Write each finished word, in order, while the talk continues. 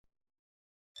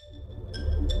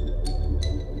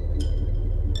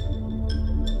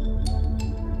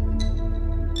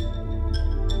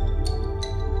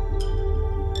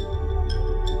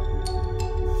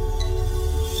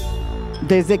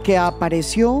Desde que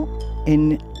apareció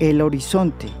en el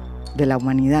horizonte de la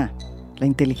humanidad la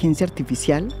inteligencia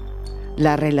artificial,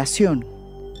 la relación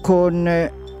con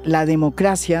la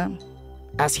democracia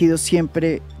ha sido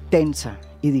siempre tensa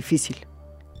y difícil.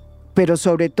 Pero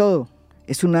sobre todo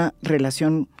es una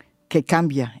relación que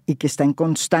cambia y que está en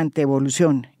constante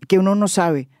evolución, y que uno no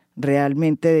sabe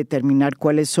realmente determinar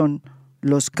cuáles son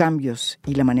los cambios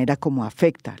y la manera como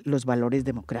afecta los valores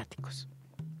democráticos.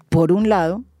 Por un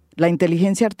lado, la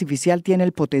inteligencia artificial tiene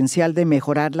el potencial de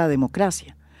mejorar la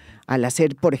democracia, al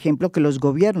hacer, por ejemplo, que los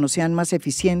gobiernos sean más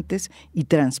eficientes y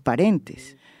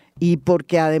transparentes, y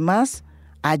porque además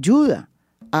ayuda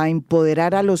a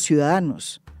empoderar a los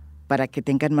ciudadanos para que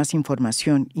tengan más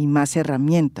información y más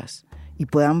herramientas y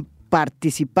puedan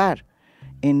participar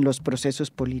en los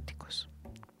procesos políticos.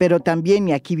 Pero también,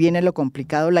 y aquí viene lo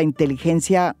complicado, la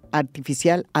inteligencia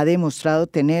artificial ha demostrado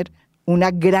tener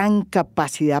una gran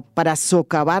capacidad para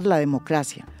socavar la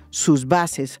democracia, sus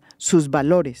bases, sus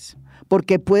valores,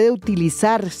 porque puede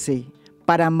utilizarse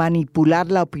para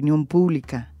manipular la opinión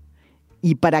pública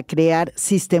y para crear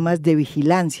sistemas de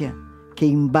vigilancia que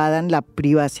invadan la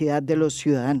privacidad de los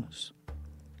ciudadanos.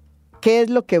 ¿Qué es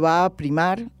lo que va a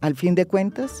primar al fin de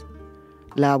cuentas?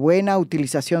 ¿La buena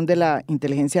utilización de la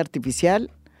inteligencia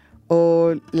artificial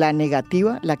o la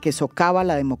negativa, la que socava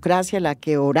la democracia, la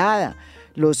que horada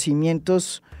los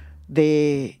cimientos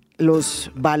de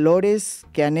los valores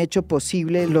que han hecho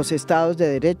posible los estados de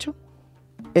derecho?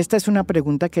 Esta es una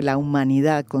pregunta que la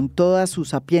humanidad, con toda su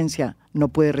sapiencia, no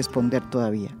puede responder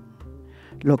todavía.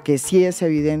 Lo que sí es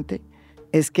evidente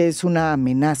es que es una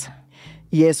amenaza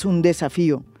y es un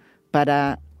desafío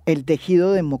para el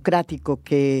tejido democrático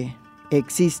que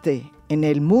existe en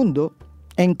el mundo,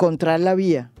 encontrar la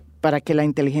vía para que la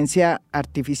inteligencia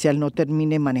artificial no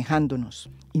termine manejándonos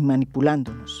y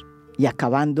manipulándonos y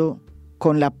acabando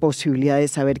con la posibilidad de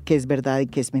saber qué es verdad y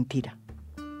qué es mentira.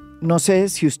 No sé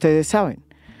si ustedes saben,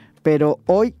 pero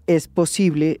hoy es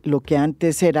posible lo que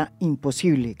antes era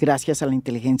imposible gracias a la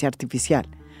inteligencia artificial.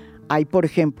 Hay, por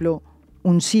ejemplo,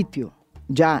 un sitio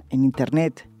ya en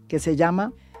internet que se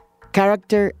llama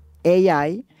Character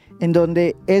AI, en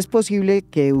donde es posible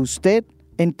que usted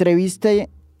entreviste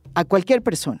a cualquier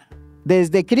persona,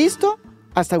 desde Cristo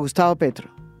hasta Gustavo Petro.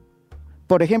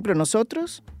 Por ejemplo,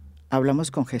 nosotros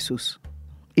hablamos con Jesús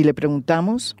y le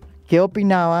preguntamos qué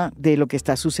opinaba de lo que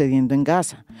está sucediendo en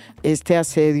Gaza, este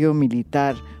asedio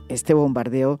militar, este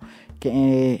bombardeo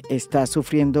que está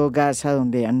sufriendo Gaza,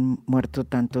 donde han muerto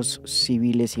tantos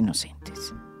civiles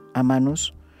inocentes a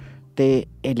manos del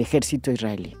ejército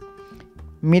israelí.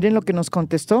 Miren lo que nos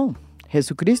contestó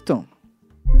Jesucristo.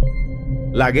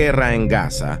 La guerra en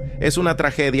Gaza es una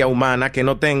tragedia humana que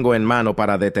no tengo en mano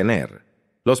para detener.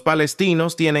 Los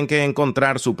palestinos tienen que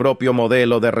encontrar su propio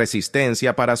modelo de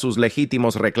resistencia para sus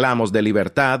legítimos reclamos de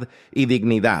libertad y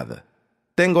dignidad.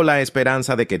 Tengo la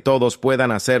esperanza de que todos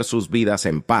puedan hacer sus vidas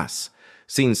en paz,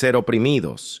 sin ser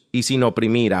oprimidos y sin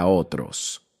oprimir a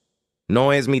otros.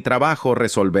 No es mi trabajo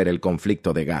resolver el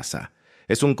conflicto de Gaza.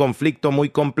 Es un conflicto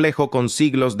muy complejo con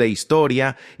siglos de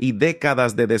historia y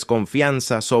décadas de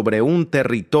desconfianza sobre un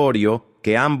territorio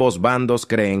que ambos bandos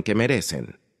creen que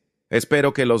merecen.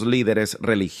 Espero que los líderes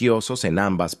religiosos en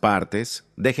ambas partes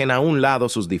dejen a un lado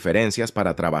sus diferencias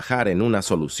para trabajar en una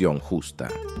solución justa.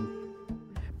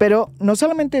 Pero no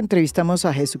solamente entrevistamos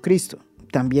a Jesucristo,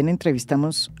 también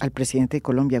entrevistamos al presidente de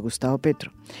Colombia, Gustavo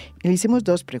Petro. Y le hicimos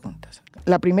 2 preguntas.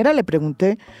 La primera le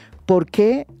pregunté por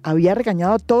qué había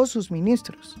regañado a todos sus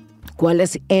ministros.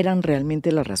 ¿Cuáles eran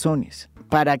realmente las razones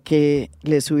para que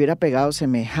les hubiera pegado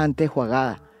semejante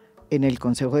juagada en el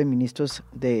Consejo de Ministros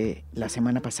de la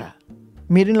semana pasada?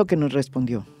 Miren lo que nos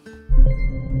respondió.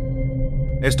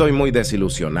 Estoy muy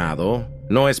desilusionado.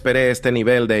 No esperé este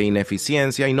nivel de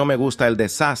ineficiencia y no me gusta el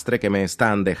desastre que me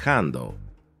están dejando.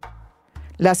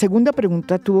 La segunda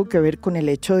pregunta tuvo que ver con el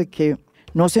hecho de que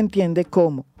no se entiende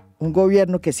cómo un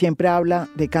gobierno que siempre habla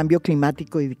de cambio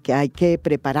climático y de que hay que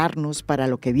prepararnos para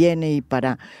lo que viene y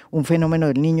para un fenómeno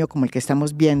del Niño como el que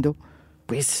estamos viendo,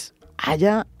 pues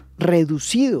haya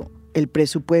reducido el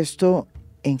presupuesto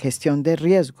en gestión de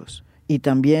riesgos y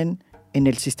también en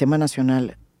el Sistema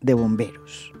Nacional de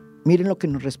Bomberos. Miren lo que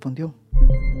nos respondió.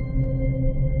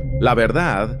 La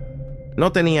verdad,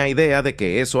 no tenía idea de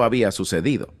que eso había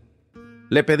sucedido.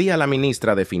 Le pedí a la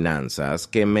ministra de Finanzas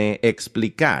que me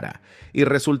explicara y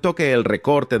resultó que el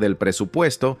recorte del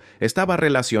presupuesto estaba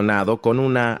relacionado con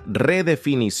una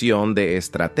redefinición de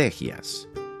estrategias.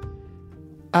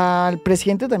 Al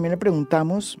presidente también le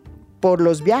preguntamos por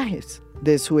los viajes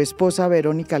de su esposa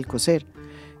Verónica Alcocer,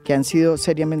 que han sido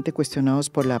seriamente cuestionados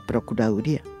por la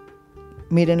Procuraduría.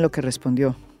 Miren lo que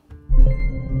respondió.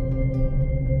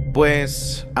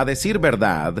 Pues, a decir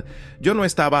verdad, yo no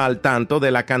estaba al tanto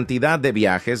de la cantidad de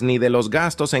viajes ni de los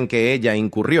gastos en que ella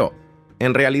incurrió.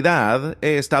 En realidad,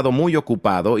 he estado muy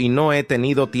ocupado y no he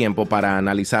tenido tiempo para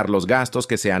analizar los gastos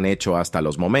que se han hecho hasta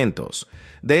los momentos.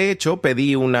 De hecho,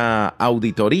 pedí una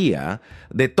auditoría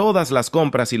de todas las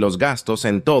compras y los gastos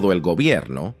en todo el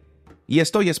gobierno, y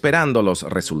estoy esperando los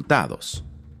resultados.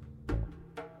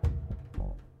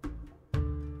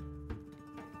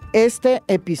 Este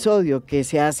episodio que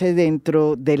se hace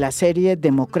dentro de la serie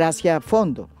Democracia a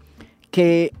Fondo,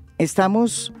 que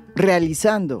estamos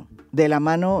realizando de la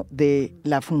mano de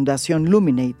la Fundación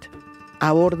Luminate,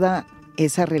 aborda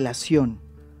esa relación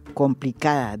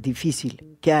complicada,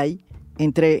 difícil que hay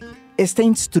entre este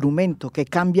instrumento que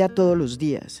cambia todos los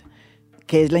días,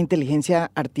 que es la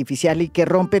inteligencia artificial y que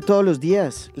rompe todos los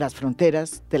días las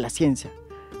fronteras de la ciencia,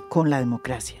 con la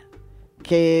democracia,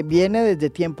 que viene desde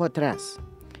tiempo atrás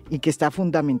y que está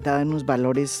fundamentada en unos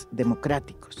valores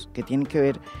democráticos, que tienen que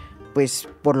ver, pues,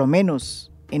 por lo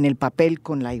menos en el papel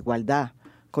con la igualdad,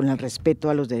 con el respeto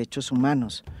a los derechos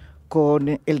humanos,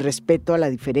 con el respeto a la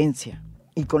diferencia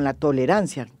y con la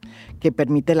tolerancia que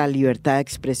permite la libertad de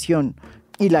expresión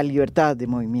y la libertad de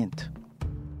movimiento.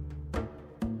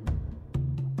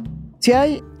 Si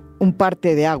hay un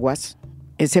parte de aguas,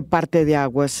 ese parte de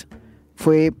aguas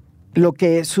fue lo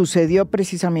que sucedió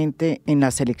precisamente en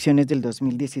las elecciones del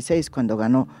 2016 cuando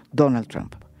ganó Donald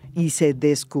Trump. Y se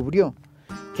descubrió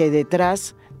que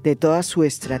detrás de toda su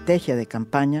estrategia de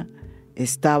campaña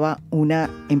estaba una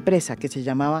empresa que se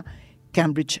llamaba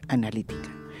Cambridge Analytica.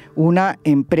 Una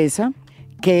empresa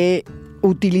que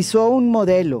utilizó un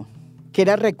modelo que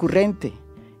era recurrente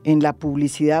en la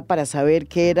publicidad para saber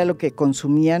qué era lo que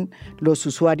consumían los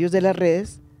usuarios de las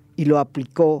redes y lo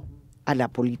aplicó a la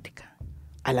política,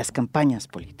 a las campañas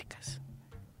políticas.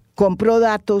 Compró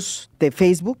datos de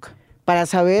Facebook para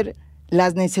saber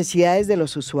las necesidades de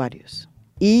los usuarios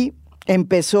y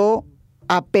empezó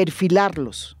a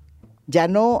perfilarlos, ya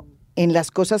no en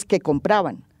las cosas que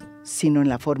compraban, sino en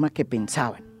la forma que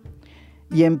pensaban.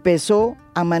 Y empezó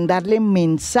a mandarle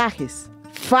mensajes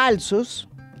falsos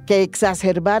que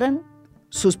exacerbaran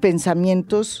sus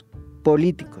pensamientos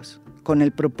políticos, con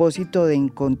el propósito de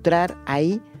encontrar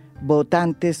ahí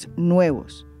votantes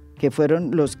nuevos, que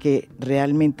fueron los que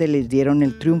realmente les dieron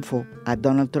el triunfo a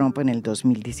Donald Trump en el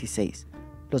 2016.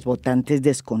 Los votantes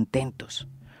descontentos,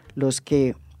 los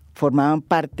que formaban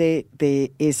parte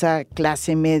de esa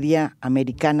clase media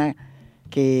americana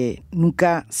que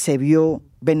nunca se vio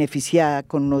beneficiada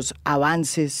con los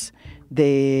avances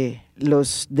de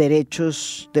los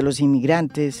derechos de los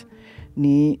inmigrantes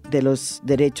ni de los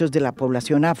derechos de la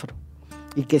población afro,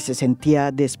 y que se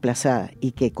sentía desplazada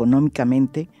y que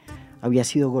económicamente había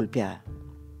sido golpeada.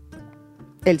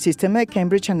 El sistema de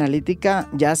Cambridge Analytica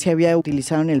ya se había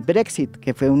utilizado en el Brexit,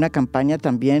 que fue una campaña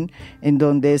también en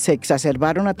donde se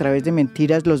exacerbaron a través de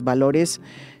mentiras los valores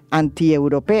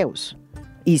antieuropeos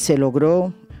y se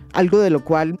logró algo de lo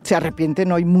cual se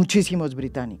arrepienten hoy muchísimos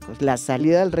británicos, la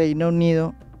salida del Reino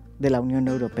Unido de la Unión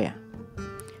Europea.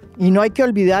 Y no hay que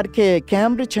olvidar que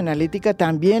Cambridge Analytica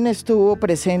también estuvo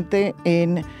presente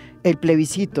en el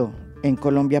plebiscito en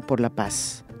Colombia por la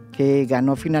paz, que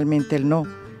ganó finalmente el no,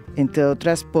 entre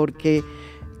otras porque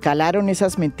calaron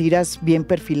esas mentiras bien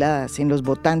perfiladas en los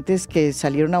votantes que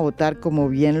salieron a votar, como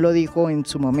bien lo dijo en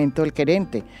su momento el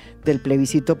gerente del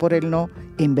plebiscito por el no,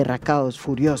 emberracados,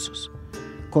 furiosos,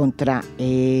 contra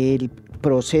el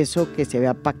proceso que se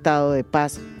había pactado de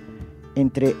paz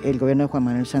entre el gobierno de Juan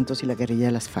Manuel Santos y la guerrilla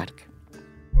de las FARC.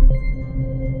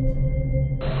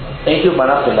 Ellos van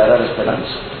a apelar a la esperanza,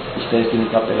 ustedes tienen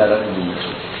que apelar a la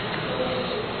indignación.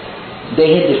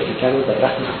 Dejen de explicar los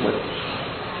berracos acuerdos.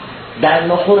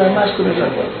 No jodan más con ese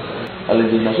acuerdo, a la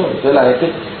indignación. Entonces la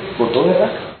gente votó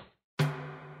berraca.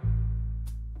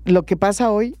 Lo que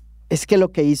pasa hoy es que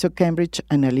lo que hizo Cambridge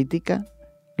Analytica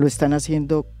lo están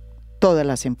haciendo todas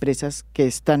las empresas que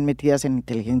están metidas en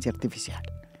inteligencia artificial.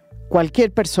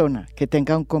 Cualquier persona que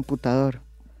tenga un computador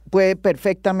puede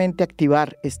perfectamente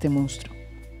activar este monstruo.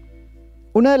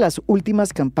 Una de las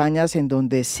últimas campañas en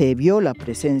donde se vio la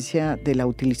presencia de la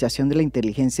utilización de la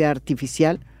inteligencia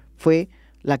artificial fue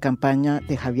la campaña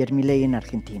de Javier Milei en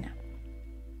Argentina.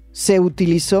 Se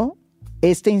utilizó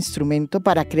este instrumento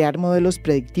para crear modelos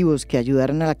predictivos que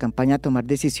ayudaran a la campaña a tomar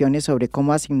decisiones sobre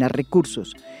cómo asignar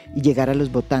recursos y llegar a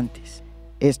los votantes.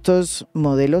 Estos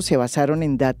modelos se basaron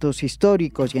en datos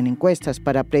históricos y en encuestas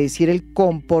para predecir el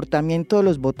comportamiento de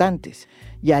los votantes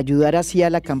y ayudar así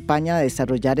a la campaña a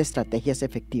desarrollar estrategias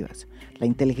efectivas. La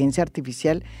inteligencia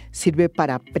artificial sirve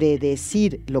para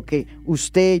predecir lo que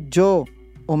usted, yo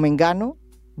o Mengano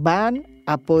van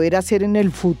a poder hacer en el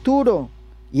futuro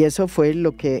Y eso fue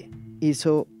lo que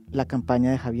hizo la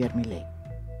campaña de Javier Milei.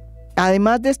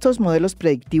 Además de estos modelos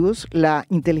predictivos, la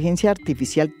inteligencia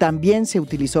artificial también se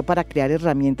utilizó para crear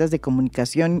herramientas de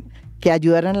comunicación que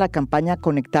ayudaran a la campaña a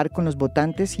conectar con los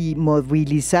votantes y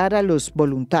movilizar a los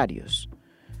voluntarios.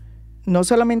 No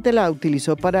solamente la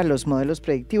utilizó para los modelos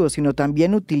predictivos, sino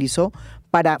también utilizó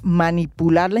para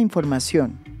manipular la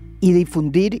información y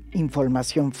difundir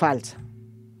información falsa.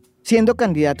 Siendo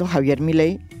candidato, Javier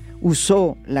Milei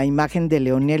usó la imagen de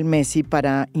Lionel Messi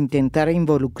para intentar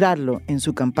involucrarlo en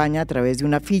su campaña a través de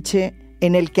un afiche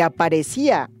en el que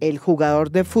aparecía el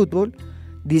jugador de fútbol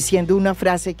diciendo una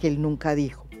frase que él nunca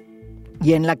dijo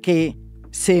y en la que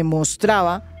se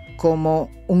mostraba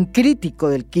como un crítico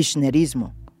del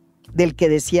kirchnerismo, del que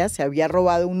decía se había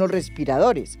robado unos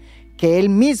respiradores que él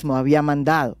mismo había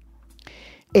mandado.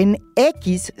 En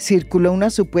X circuló una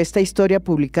supuesta historia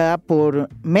publicada por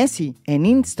Messi en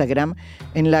Instagram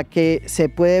en la que se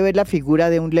puede ver la figura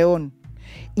de un león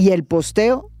y el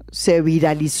posteo se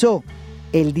viralizó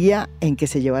el día en que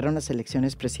se llevaron las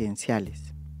elecciones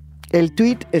presidenciales. El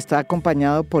tuit está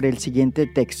acompañado por el siguiente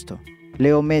texto: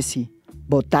 Leo Messi,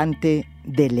 votante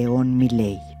de León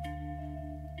Milei.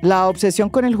 La obsesión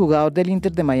con el jugador del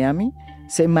Inter de Miami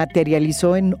se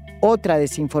materializó en otra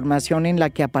desinformación en la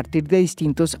que a partir de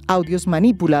distintos audios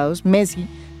manipulados, Messi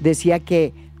decía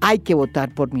que hay que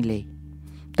votar por Milei.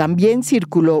 También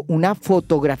circuló una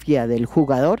fotografía del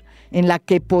jugador en la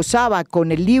que posaba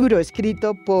con el libro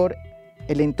escrito por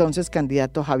el entonces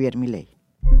candidato Javier Milei.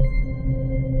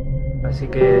 Así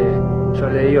que yo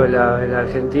le digo en la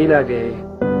Argentina que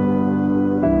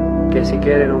si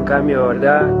quieren un cambio,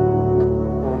 ¿verdad?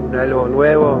 Algo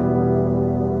nuevo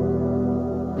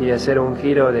y hacer un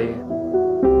giro de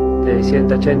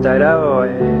 180 grados,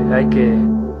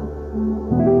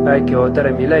 hay que votar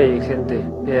en Milei, gente.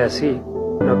 Es así,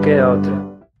 no queda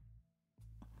otra.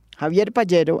 Javier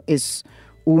Pallero es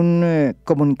un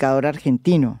comunicador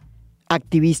argentino,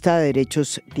 activista de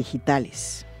derechos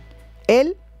digitales.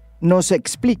 Él nos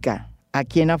explica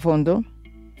aquí en A Fondo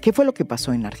qué fue lo que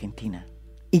pasó en la Argentina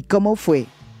y cómo fue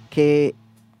que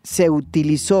se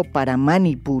utilizó para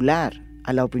manipular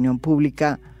a la opinión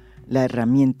pública la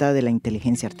herramienta de la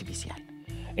inteligencia artificial.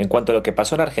 En cuanto a lo que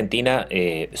pasó en Argentina,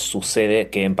 sucede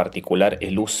que en particular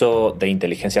el uso de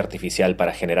inteligencia artificial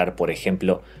para generar, por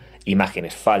ejemplo,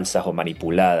 imágenes falsas o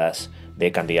manipuladas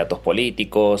de candidatos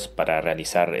políticos, para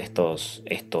realizar estos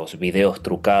videos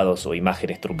trucados o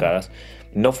imágenes trucadas,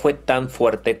 no fue tan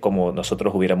fuerte como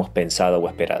nosotros hubiéramos pensado o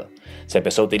esperado. Se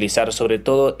empezó a utilizar sobre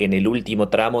todo en el último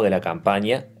tramo de la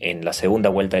campaña, en la segunda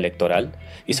vuelta electoral,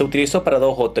 y se utilizó para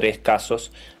 2 o 3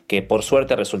 casos que por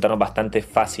suerte resultaron bastante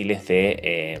fáciles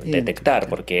de detectar,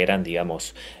 porque eran,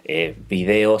 digamos,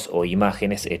 videos o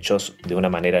imágenes hechos de una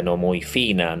manera no muy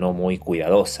fina, no muy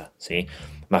cuidadosa, ¿sí?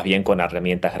 Más bien con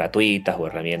herramientas gratuitas o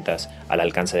herramientas al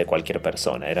alcance de cualquier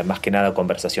persona. Era más que nada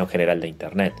conversación general de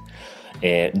Internet.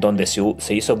 Donde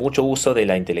se hizo mucho uso de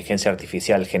la inteligencia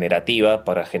artificial generativa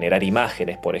para generar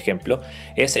imágenes, por ejemplo,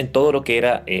 es en todo lo que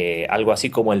era algo así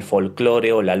como el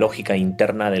folclore o la lógica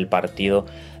interna del Partido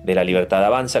de la Libertad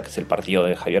Avanza, que es el partido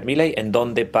de Javier Milei, en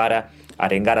donde para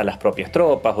arengar a las propias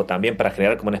tropas o también para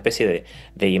generar como una especie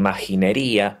de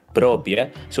imaginería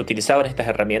propia, se utilizaban estas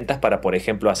herramientas para, por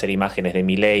ejemplo, hacer imágenes de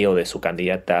Milei o de su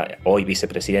candidata, hoy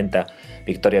vicepresidenta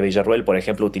Victoria Villarruel, por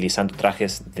ejemplo, utilizando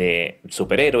trajes de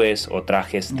superhéroes o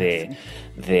trajes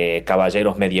de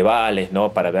caballeros medievales,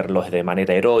 ¿no? Para verlos de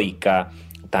manera heroica.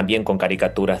 También con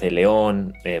caricaturas de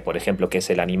león, por ejemplo, que es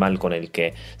el animal con el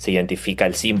que se identifica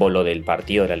el símbolo del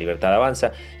Partido de la Libertad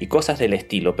Avanza, y cosas del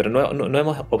estilo, pero no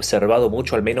hemos observado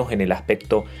mucho, al menos en el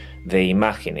aspecto de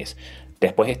imágenes.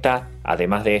 Después está,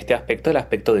 además de este aspecto, el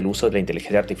aspecto del uso de la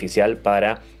inteligencia artificial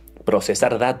para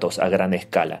procesar datos a gran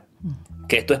escala,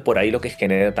 que esto es por ahí lo que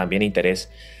genera también interés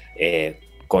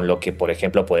con lo que, por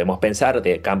ejemplo, podemos pensar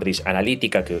de Cambridge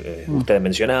Analytica, que usted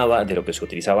mencionaba, de lo que se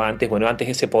utilizaba antes. Bueno, antes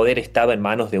ese poder estaba en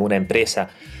manos de una empresa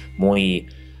muy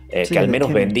que al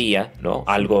menos vendía, ¿no?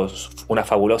 Algo, una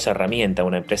fabulosa herramienta,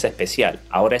 una empresa especial.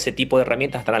 Ahora ese tipo de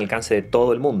herramientas están al alcance de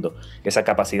todo el mundo. Esa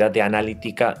capacidad de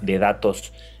analítica de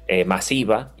datos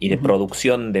masiva y de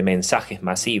producción de mensajes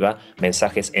masiva,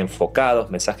 mensajes enfocados,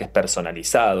 mensajes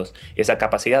personalizados. Esa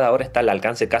capacidad ahora está al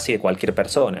alcance casi de cualquier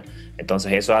persona.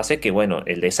 Entonces eso hace que, bueno,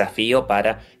 el desafío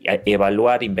para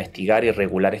evaluar, investigar y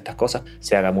regular estas cosas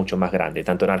se haga mucho más grande,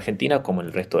 tanto en Argentina como en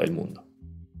el resto del mundo.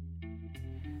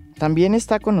 También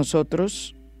está con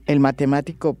nosotros el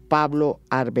matemático Pablo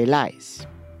Arbeláez,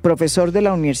 profesor de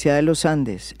la Universidad de los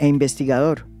Andes e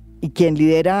investigador, y quien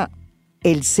lidera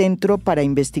el Centro para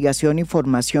Investigación y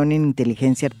Formación en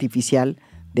Inteligencia Artificial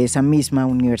de esa misma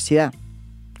universidad.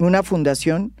 una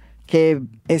fundación que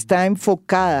está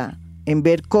enfocada en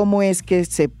ver cómo es que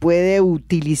se puede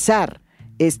utilizar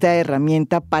esta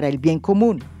herramienta para el bien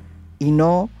común y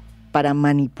no para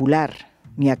manipular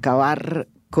ni acabar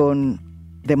con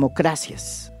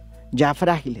democracias ya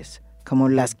frágiles como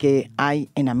las que hay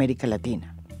en América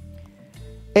Latina.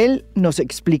 Él nos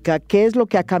explica qué es lo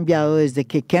que ha cambiado desde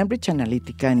que Cambridge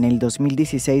Analytica en el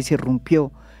 2016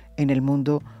 irrumpió en el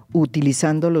mundo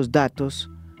utilizando los datos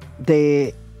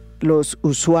de los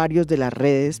usuarios de las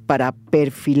redes para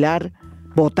perfilar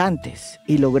votantes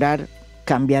y lograr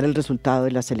cambiar el resultado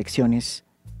de las elecciones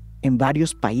en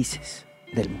varios países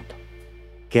del mundo.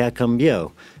 ¿Qué ha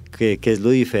cambiado? ¿Qué es lo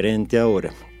diferente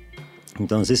ahora?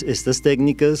 Entonces, estas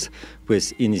técnicas,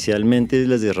 pues inicialmente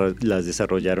las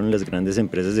desarrollaron las grandes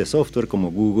empresas de software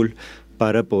como Google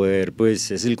para poder, pues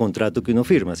es el contrato que uno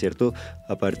firma, ¿cierto?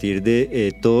 A partir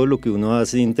de todo lo que uno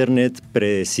hace en Internet,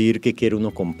 predecir qué quiere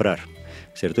uno comprar,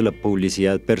 ¿cierto? La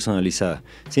publicidad personalizada.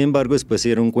 Sin embargo, después se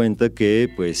dieron cuenta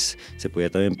que pues se podía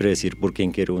también predecir por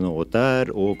quién quiere uno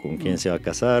votar o con quién se va a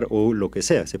casar o lo que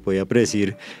sea. Se podía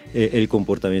predecir el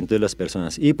comportamiento de las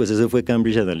personas. Y pues eso fue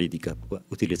Cambridge Analytica,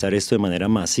 utilizar esto de manera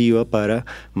masiva para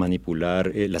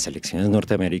manipular las elecciones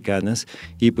norteamericanas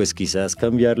y pues quizás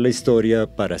cambiar la historia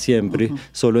para siempre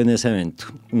solo en ese evento.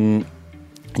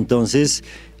 Entonces,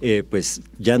 pues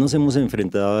ya nos hemos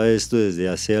enfrentado a esto desde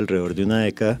hace alrededor de una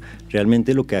década.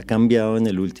 Realmente lo que ha cambiado en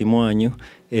el último año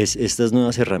es estas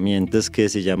nuevas herramientas que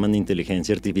se llaman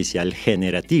inteligencia artificial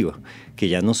generativa, que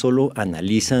ya no solo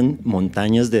analizan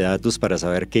montañas de datos para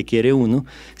saber qué quiere uno,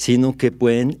 sino que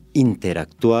pueden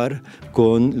interactuar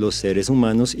con los seres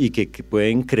humanos y que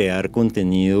pueden crear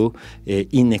contenido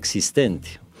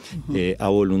inexistente a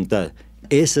voluntad.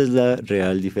 Esa es la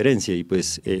real diferencia y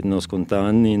pues nos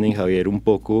contaban Nina y Javier un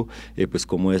poco pues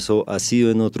cómo eso ha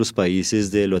sido en otros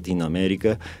países de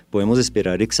Latinoamérica. Podemos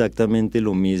esperar exactamente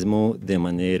lo mismo de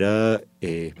manera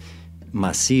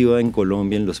masiva en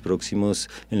Colombia en las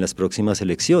próximas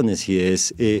elecciones y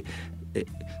es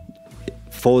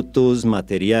fotos,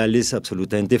 materiales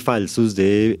absolutamente falsos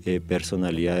de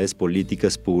personalidades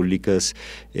políticas públicas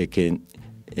que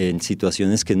en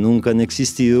situaciones que nunca han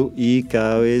existido y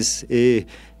cada vez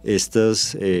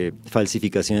estas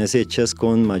falsificaciones hechas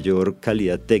con mayor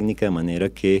calidad técnica de manera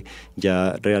que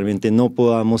ya realmente no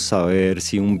podamos saber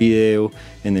si un video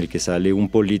en el que sale un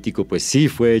político pues sí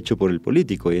fue hecho por el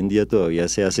político. Hoy en día todavía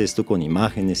se hace esto con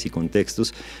imágenes y con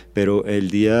textos, pero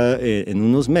en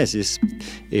unos meses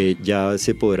ya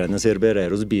se podrán hacer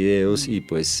verdaderos videos y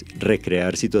pues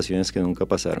recrear situaciones que nunca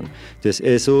pasaron. Entonces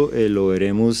eso lo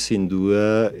veremos sin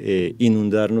duda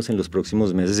inundarnos en los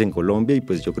próximos meses en Colombia y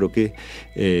pues yo creo que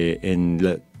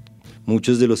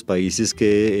muchos de los países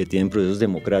que tienen procesos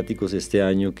democráticos este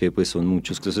año, que pues son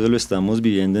muchos, entonces lo estamos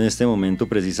viviendo en este momento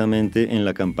precisamente en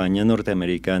la campaña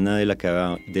norteamericana de la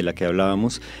que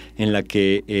hablábamos, en la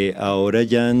que ahora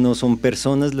ya no son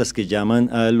personas las que llaman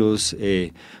a los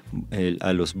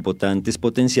votantes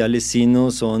potenciales,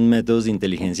 sino son métodos de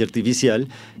inteligencia artificial.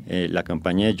 La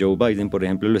campaña de Joe Biden, por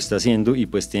ejemplo, lo está haciendo y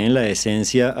pues tienen la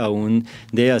esencia aún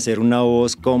de hacer una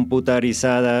voz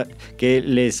computarizada que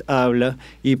les habla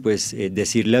y pues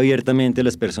decirle abiertamente a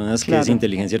las personas que es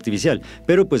inteligencia artificial.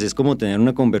 Pero pues es como tener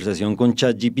una conversación con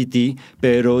ChatGPT,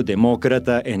 pero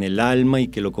demócrata en el alma y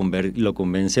que lo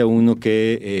convence a uno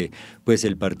que pues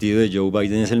el partido de Joe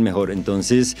Biden es el mejor.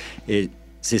 Entonces,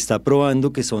 se está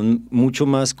probando que son mucho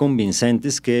más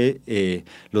convincentes que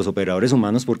los operadores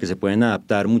humanos porque se pueden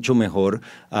adaptar mucho mejor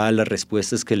a las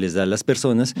respuestas que les dan las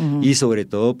personas y sobre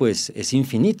todo pues es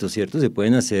infinito, ¿cierto? Se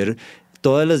pueden hacer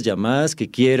todas las llamadas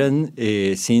que quieran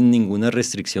sin ninguna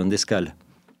restricción de escala.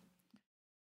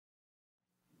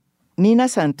 Nina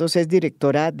Santos es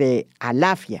directora de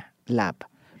Alafia Lab,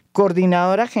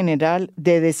 coordinadora general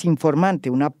de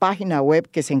Desinformante, una página web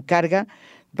que se encarga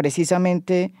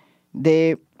precisamente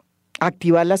de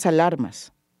activar las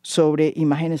alarmas sobre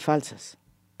imágenes falsas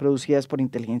producidas por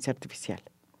inteligencia artificial.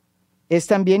 Es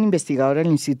también investigadora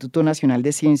del Instituto Nacional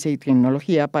de Ciencia y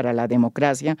Tecnología para la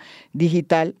Democracia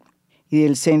Digital y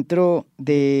del Centro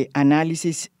de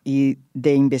Análisis y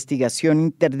de Investigación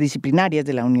Interdisciplinarias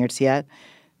de la Universidad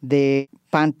de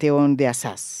Panteón de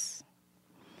Assas.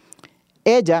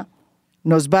 Ella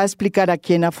nos va a explicar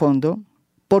aquí a fondo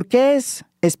por qué es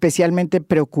especialmente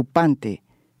preocupante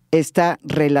esta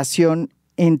relación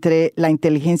entre la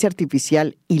inteligencia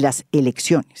artificial y las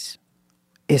elecciones.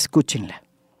 Escúchenla.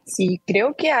 Sí,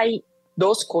 creo que hay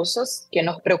dos cosas que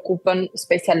nos preocupan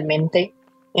especialmente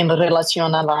en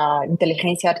relación a la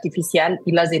inteligencia artificial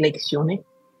y las elecciones.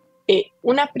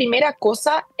 Una primera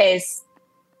cosa es,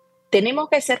 tenemos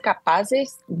que ser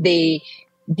capaces de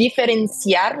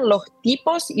diferenciar los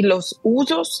tipos y los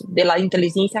usos de la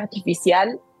inteligencia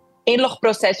artificial en los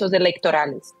procesos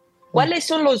electorales. ¿Cuáles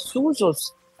son los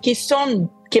usos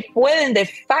que pueden de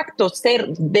facto ser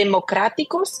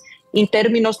democráticos en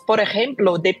términos, por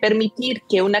ejemplo, de permitir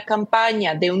que una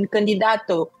campaña de un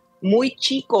candidato muy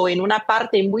chico en una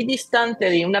parte muy distante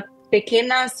de una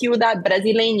pequeña ciudad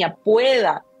brasileña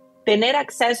pueda tener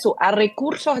acceso a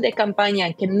recursos de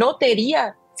campaña que no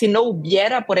tendría si no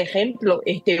hubiera, por ejemplo,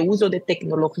 este uso de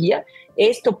tecnología?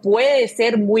 Esto puede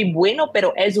ser muy bueno,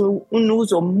 pero es un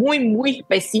uso muy, muy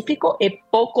específico y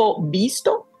poco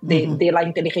visto de la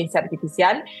inteligencia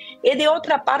artificial. Y de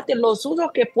otra parte, los usos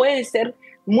que pueden ser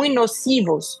muy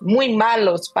nocivos, muy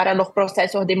malos para los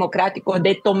procesos democráticos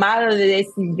de tomada de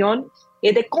decisión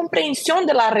y de comprensión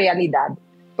de la realidad.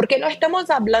 Porque no estamos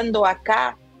hablando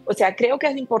acá, o sea, creo que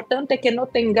es importante que no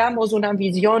tengamos una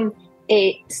visión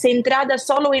centrada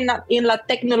solo en la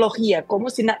tecnología, como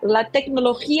si la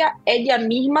tecnología ella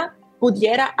misma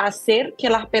pudiera hacer que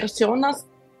las personas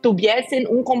tuviesen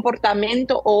un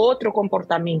comportamiento o otro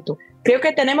comportamiento. Creo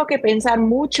que tenemos que pensar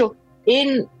mucho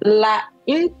en la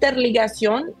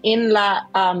interligación, en la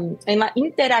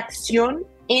interacción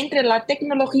entre la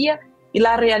tecnología y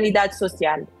la realidad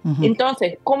social.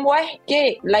 Entonces, ¿cómo es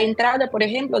que la entrada, por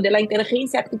ejemplo, de la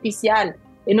inteligencia artificial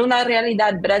en una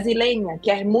realidad brasileña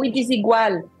que es muy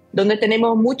desigual, donde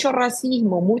tenemos mucho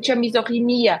racismo, mucha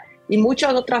misoginia y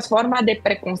muchas otras formas de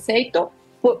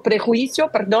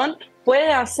prejuicio,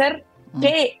 puede hacer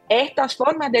que estas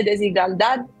formas de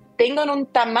desigualdad tengan un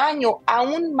tamaño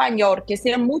aún mayor, que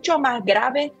sean mucho más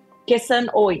graves que son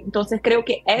hoy? Entonces creo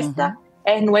que esta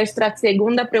es nuestra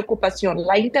segunda preocupación,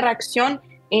 la interacción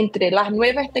entre las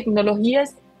nuevas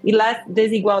tecnologías y las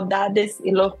desigualdades y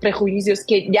los prejuicios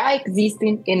que ya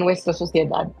existen en nuestra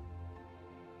sociedad.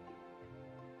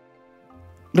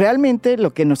 Realmente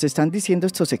lo que nos están diciendo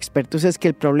estos expertos es que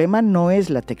el problema no es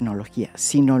la tecnología,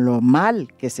 sino lo mal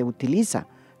que se utiliza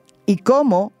y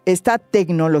cómo esta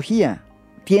tecnología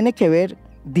tiene que ver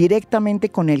directamente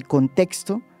con el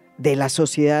contexto de las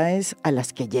sociedades a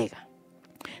las que llega.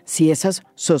 Si esas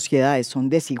sociedades son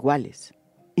desiguales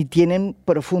y tienen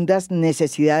profundas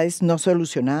necesidades no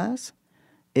solucionadas,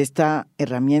 esta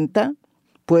herramienta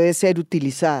puede ser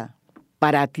utilizada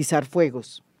para atizar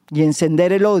fuegos y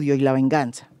encender el odio y la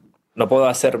venganza. No puedo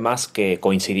hacer más que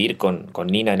coincidir con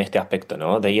Nina en este aspecto,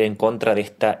 ¿no? De ir en contra de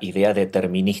esta idea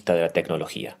determinista de la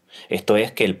tecnología. Esto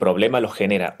es que el problema lo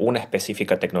genera una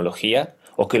específica tecnología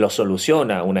o que lo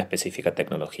soluciona una específica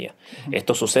tecnología.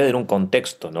 Esto sucede en un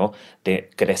contexto, ¿no?, de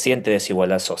creciente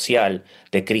desigualdad social,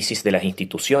 de crisis de las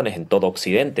instituciones en todo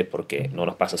Occidente, porque no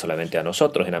nos pasa solamente a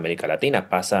nosotros, en América Latina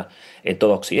pasa en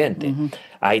todo Occidente.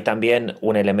 Hay también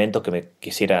un elemento que me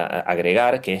quisiera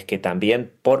agregar, que es que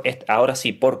también, ahora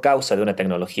sí, por causa de una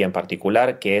tecnología en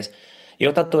particular, que es, y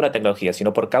no tanto una tecnología,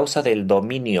 sino por causa del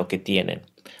dominio que tienen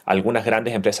algunas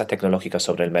grandes empresas tecnológicas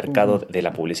sobre el mercado de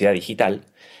la publicidad digital,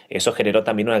 eso generó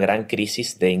también una gran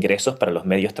crisis de ingresos para los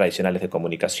medios tradicionales de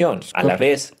comunicación. A la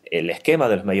vez, el esquema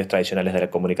de los medios tradicionales de la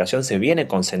comunicación se viene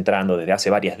concentrando desde hace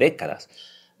varias décadas,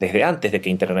 desde antes de que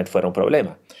Internet fuera un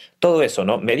problema. Todo eso,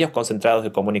 ¿no? Medios concentrados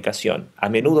de comunicación, a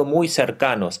menudo muy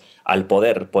cercanos al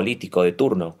poder político de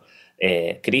turno,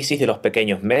 crisis de los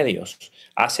pequeños medios,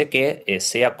 hace que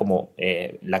sea como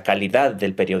la calidad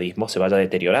del periodismo se vaya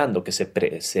deteriorando, que se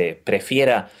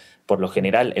prefiera por lo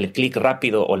general el clic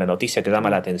rápido o la noticia que llama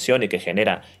la atención y que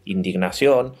genera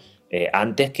indignación,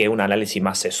 antes que un análisis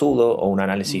más sesudo o un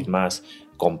análisis más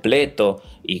completo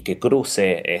y que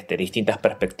cruce distintas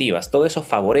perspectivas. Todo eso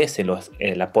favorece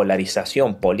la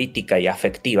polarización política y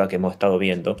afectiva que hemos estado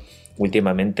viendo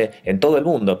últimamente en todo el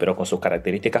mundo, pero con sus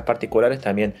características particulares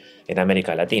también en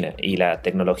América Latina. Y la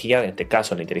tecnología, en este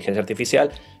caso la inteligencia artificial,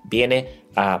 viene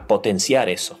a potenciar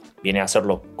eso, viene a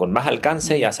hacerlo con más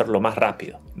alcance y a hacerlo más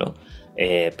rápido, ¿no?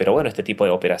 Pero bueno, este tipo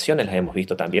de operaciones las hemos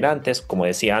visto también antes. Como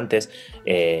decía antes,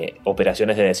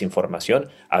 operaciones de desinformación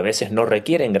a veces no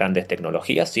requieren grandes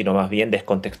tecnologías, sino más bien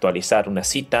descontextualizar una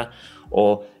cita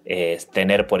o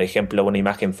tener, por ejemplo, una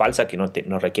imagen falsa que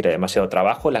no requiere demasiado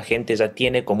trabajo. La gente ya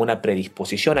tiene como una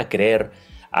predisposición a creer,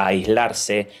 a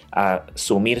aislarse, a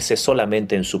sumirse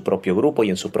solamente en su propio grupo y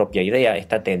en su propia idea.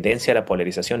 Esta tendencia a la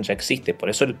polarización ya existe. Por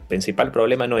eso el principal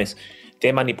problema no es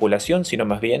de manipulación, sino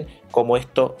más bien cómo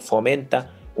esto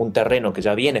fomenta un terreno que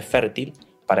ya viene fértil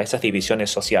para esas divisiones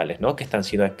sociales, ¿no?, que están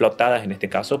siendo explotadas en este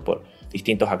caso por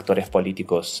distintos actores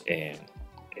políticos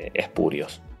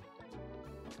espurios.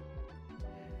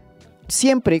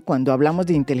 Siempre cuando hablamos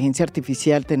de inteligencia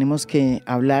artificial tenemos que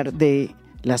hablar de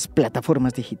las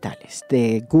plataformas digitales,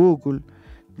 de Google,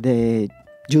 de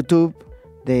YouTube,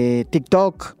 de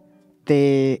TikTok,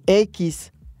 de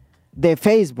X, de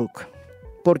Facebook,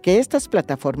 porque estas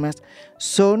plataformas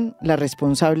son las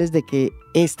responsables de que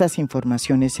estas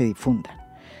informaciones se difundan,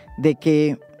 de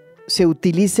que se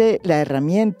utilice la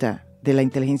herramienta de la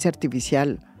inteligencia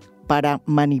artificial para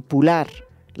manipular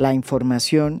la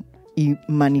información y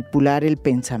manipular el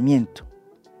pensamiento.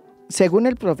 Según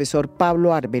el profesor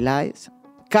Pablo Arbeláez,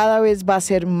 cada vez va a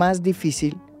ser más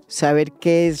difícil saber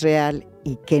qué es real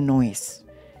y qué no es.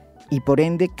 Y por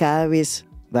ende, cada vez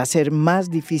va a ser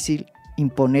más difícil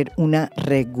imponer una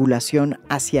regulación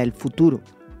hacia el futuro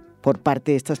por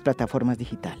parte de estas plataformas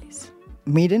digitales.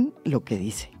 Miren lo que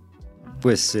dice.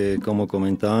 Pues como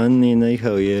comentaban Nina y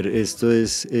Javier, esto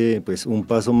es pues un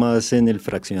paso más en el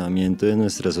fraccionamiento de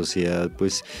nuestra sociedad,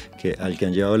 pues al que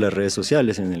han llevado las redes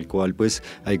sociales, en el cual pues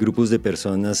hay grupos de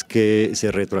personas que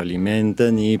se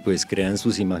retroalimentan y pues crean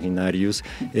sus imaginarios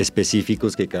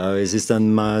específicos que cada vez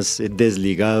están más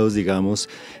desligados, digamos,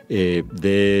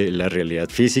 de la realidad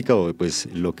física o pues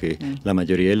lo que la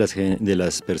mayoría de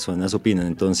las personas opinan.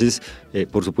 Entonces,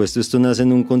 por supuesto, esto nace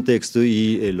en un contexto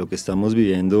y lo que estamos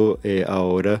viviendo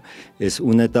ahora es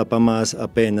una etapa más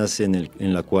apenas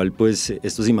en la cual pues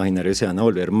estos imaginarios se van a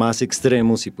volver más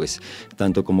extremos y pues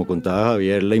tanto como contaba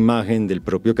Javier, la imagen del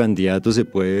propio candidato se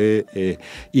puede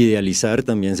idealizar,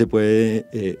 también se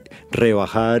puede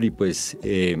rebajar y pues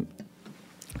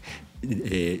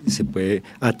se puede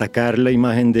atacar la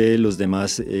imagen de los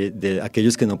demás, de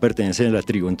aquellos que no pertenecen a la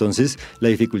tribu. Entonces la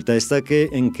dificultad está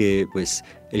en que pues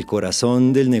el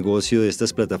corazón del negocio de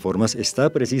estas plataformas está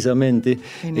precisamente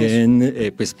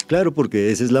pues claro, porque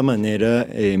esa es la manera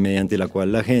mediante la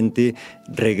cual la gente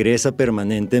regresa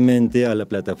permanentemente a la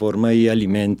plataforma y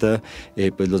alimenta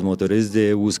pues los motores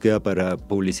de búsqueda para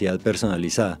publicidad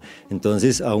personalizada.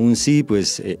 Entonces, aún sí,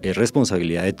 pues es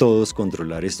responsabilidad de todos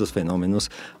controlar estos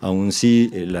fenómenos, aún sí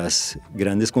las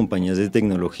grandes compañías de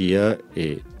tecnología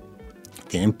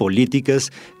tienen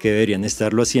políticas que deberían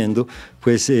estarlo haciendo,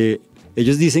 pues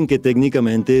ellos dicen que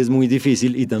técnicamente es muy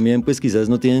difícil y también pues quizás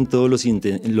no tienen todos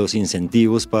los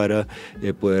incentivos para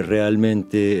poder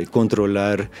realmente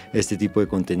controlar este tipo de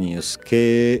contenidos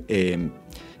que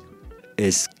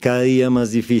es cada día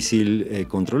más difícil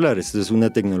controlar. Esto es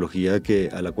una tecnología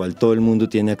a la cual todo el mundo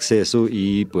tiene acceso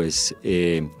y pues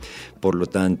por lo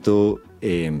tanto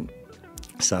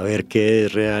saber qué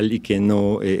es real y qué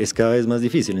no es cada vez más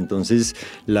difícil. Entonces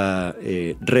la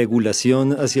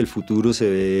regulación hacia el futuro se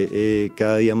ve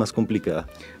cada día más complicada.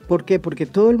 ¿Por qué? Porque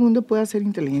todo el mundo puede hacer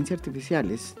inteligencia artificial,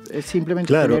 es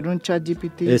simplemente poner un chat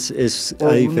GPT.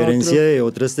 A diferencia de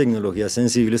otras tecnologías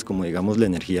sensibles como digamos la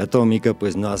energía atómica,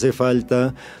 pues no hace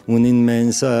falta un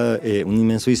inmenso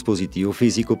dispositivo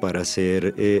físico para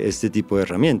hacer este tipo de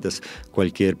herramientas.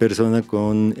 Cualquier persona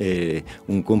con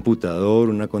un computador,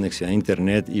 una conexión a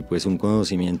internet y pues un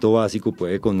conocimiento básico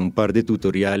puede con un par de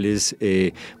tutoriales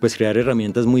pues crear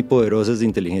herramientas muy poderosas de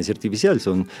inteligencia artificial.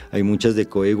 Hay muchas de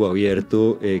código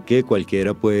abierto que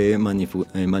cualquiera puede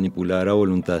manipular a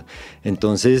voluntad.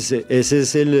 Entonces, esa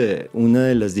es una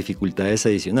de las dificultades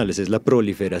adicionales, es la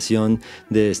proliferación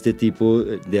de este tipo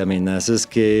de amenazas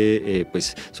que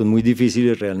pues, son muy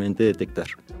difíciles realmente de detectar.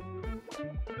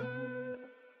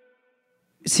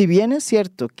 Si bien es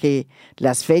cierto que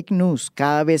las fake news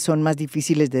cada vez son más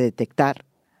difíciles de detectar,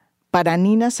 para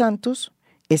Nina Santos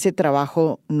ese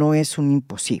trabajo no es un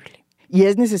imposible. Y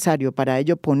es necesario para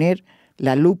ello poner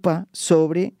la lupa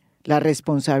sobre la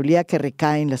responsabilidad que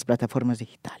recae en las plataformas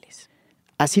digitales.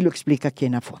 Así lo explica aquí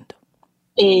en A Fondo.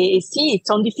 Sí,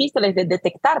 son difíciles de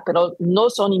detectar, pero no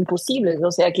son imposibles.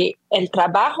 O sea que el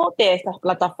trabajo de estas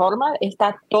plataformas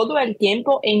está todo el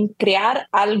tiempo en crear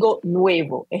algo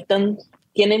nuevo.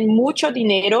 Tienen mucho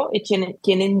dinero y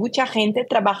tienen mucha gente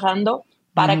trabajando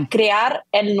para crear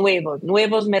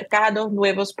nuevos mercados,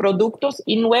 nuevos productos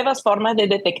y nuevas formas de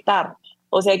detectar.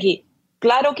 O sea que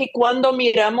claro que cuando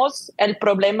miramos el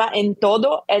problema en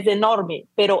todo es enorme,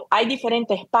 pero hay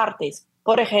diferentes partes.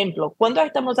 Por ejemplo, cuando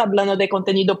estamos hablando de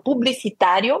contenido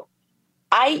publicitario,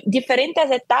 hay diferentes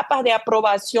etapas de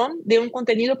aprobación de un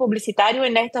contenido publicitario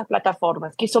en estas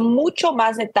plataformas, que son mucho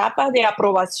más etapas de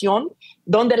aprobación,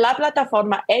 donde la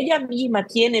plataforma ella misma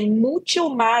tiene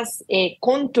mucho más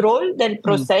control del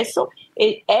proceso,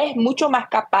 es mucho más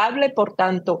capaz, por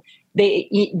tanto, de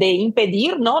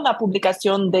impedir, ¿no?, la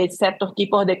publicación de ciertos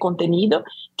tipos de contenido,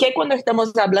 que cuando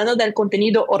estamos hablando del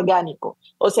contenido orgánico.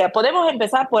 O sea, podemos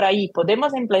empezar por ahí,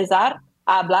 podemos empezar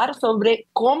a hablar sobre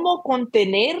cómo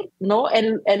contener, ¿no?,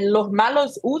 los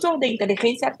malos usos de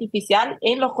inteligencia artificial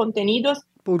en los contenidos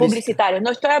publicitarios.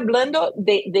 No estoy hablando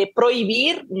de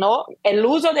prohibir, ¿no?, el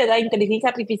uso de la inteligencia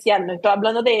artificial, no estoy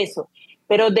hablando de eso,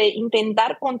 pero de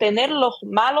intentar contener los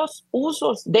malos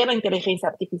usos de la inteligencia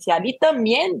artificial y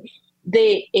también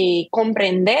de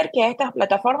comprender que estas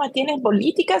plataformas tienen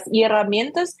políticas y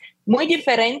herramientas muy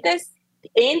diferentes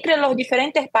entre los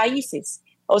diferentes países.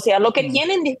 O sea, lo que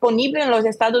tienen disponible en los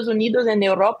Estados Unidos, en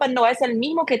Europa, no es el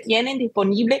mismo que tienen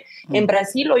disponible en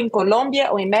Brasil o en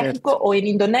Colombia o en México o en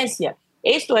Indonesia.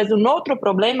 Esto es un otro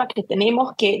problema que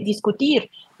tenemos que discutir.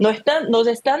 Nos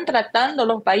están tratando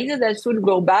los países del sur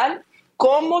global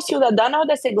como ciudadanos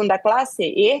de segunda clase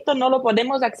y esto no lo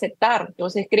podemos aceptar.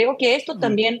 Entonces creo que esto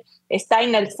también está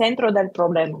en el centro del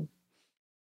problema.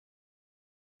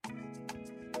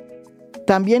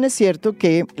 También es cierto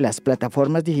que las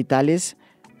plataformas digitales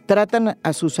tratan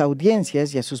a sus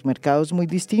audiencias y a sus mercados muy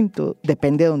distinto,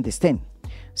 depende de dónde estén.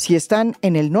 Si están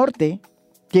en el norte,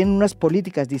 tienen unas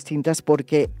políticas distintas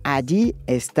porque allí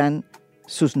están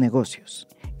sus negocios.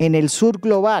 En el sur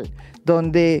global,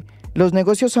 donde los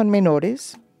negocios son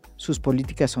menores, sus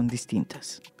políticas son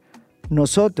distintas.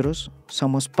 Nosotros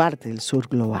somos parte del sur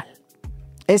global.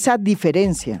 Esa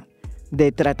diferencia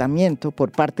de tratamiento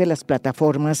por parte de las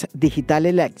plataformas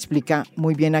digitales la explica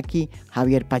muy bien aquí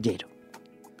Javier Pallero.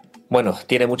 Bueno,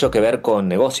 tiene mucho que ver con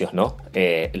negocios, ¿no?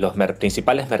 Los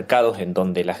principales mercados en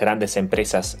donde las grandes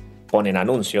empresas ponen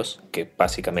anuncios, que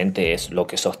básicamente es lo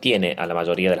que sostiene a la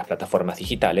mayoría de las plataformas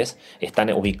digitales, están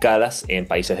ubicadas en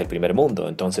países del primer mundo.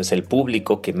 Entonces el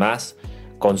público que más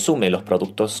consume los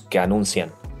productos que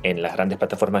anuncian en las grandes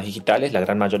plataformas digitales, la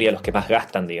gran mayoría de los que más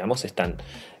gastan, digamos, están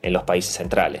en los países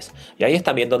centrales. Y ahí es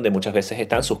también donde muchas veces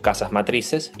están sus casas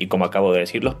matrices y, como acabo de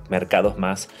decir, los mercados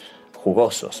más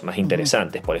jugosos, más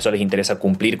interesantes. Por eso les interesa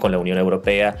cumplir con la Unión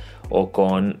Europea o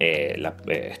con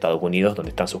Estados Unidos,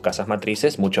 donde están sus casas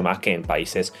matrices, mucho más que en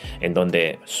países en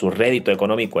donde su rédito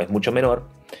económico es mucho menor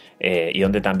y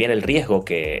donde también el riesgo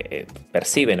que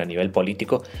perciben a nivel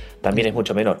político también es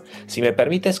mucho menor. Si me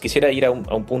permites, quisiera ir a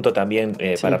un punto también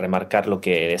para remarcar lo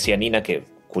que decía Nina,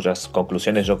 cuyas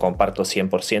conclusiones yo comparto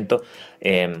 100%,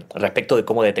 respecto de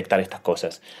cómo detectar estas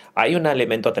cosas. Hay un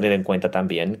elemento a tener en cuenta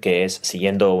también, que es,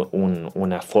 siguiendo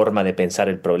una forma de pensar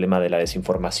el problema de la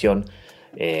desinformación,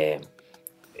 que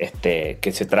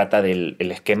se trata del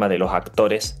esquema de los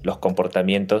actores, los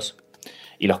comportamientos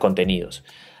y los contenidos.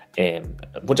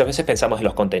 Muchas veces pensamos en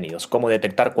los contenidos, cómo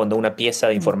detectar cuando una pieza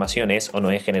de información es o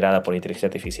no es generada por inteligencia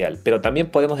artificial, pero también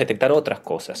podemos detectar otras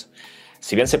cosas.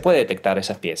 Si bien se puede detectar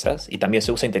esas piezas, y también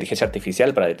se usa inteligencia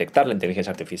artificial para detectar la inteligencia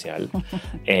artificial,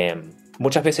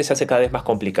 muchas veces se hace cada vez más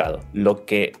complicado. Lo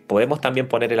que podemos también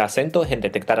poner el acento es en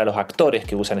detectar a los actores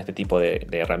que usan este tipo de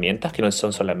herramientas, que no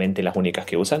son solamente las únicas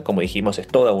que usan. Como dijimos, es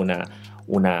toda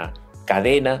una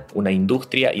cadena, una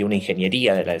industria y una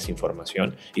ingeniería de la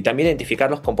desinformación. Y también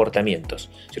identificar los comportamientos.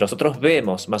 Si nosotros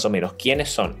vemos más o menos quiénes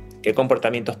son, qué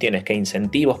comportamientos tienen, qué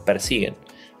incentivos persiguen,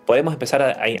 podemos empezar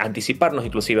a anticiparnos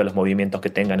inclusive a los movimientos que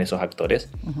tengan esos actores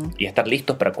y estar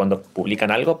listos para cuando publican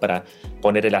algo, para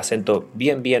poner el acento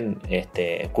bien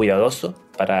cuidadoso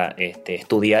para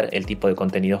estudiar el tipo de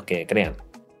contenidos que crean.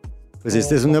 Pues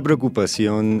esta es una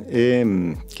preocupación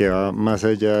que va más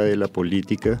allá de la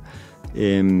política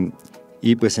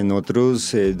y pues en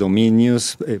otros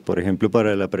dominios, por ejemplo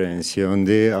para la prevención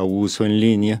de abuso en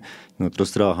línea,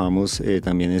 nosotros trabajamos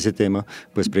también ese tema,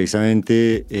 pues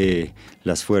precisamente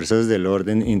las fuerzas del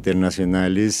orden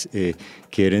internacionales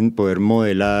quieren poder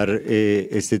modelar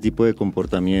este tipo de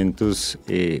comportamientos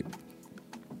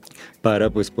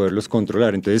para pues poderlos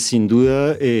controlar. Entonces sin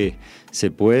duda se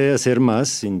puede hacer más,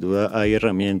 sin duda hay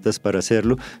herramientas para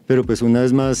hacerlo, pero pues una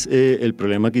vez más el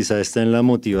problema quizá está en la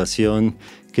motivación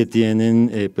que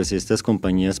tienen pues estas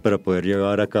compañías para poder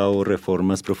llevar a cabo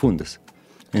reformas profundas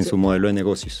en su modelo de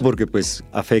negocios, porque pues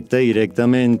afecta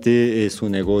directamente su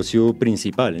negocio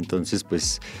principal, entonces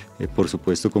pues por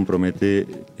supuesto compromete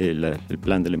el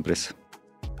plan de la empresa.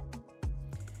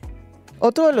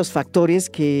 Otro de los factores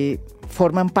que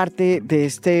forman parte de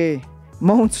este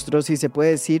monstruo, si se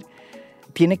puede decir,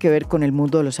 tiene que ver con el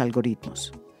mundo de los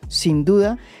algoritmos. Sin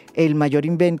duda, el mayor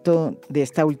invento de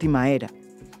esta última era.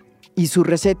 Y su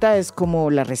receta es como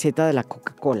la receta de la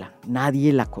Coca-Cola.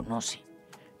 Nadie la conoce,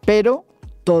 pero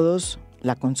todos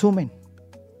la consumen.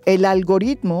 El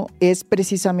algoritmo es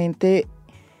precisamente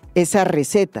esa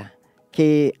receta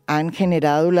que han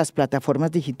generado las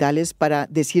plataformas digitales para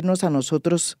decirnos a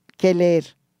nosotros qué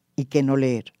leer y qué no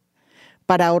leer,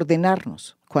 para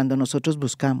ordenarnos cuando nosotros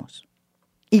buscamos,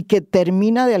 y que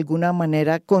termina de alguna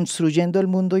manera construyendo el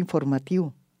mundo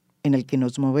informativo en el que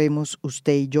nos movemos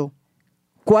usted y yo.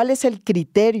 ¿Cuál es el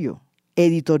criterio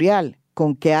editorial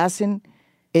con que hacen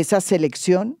esa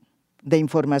selección de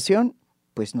información?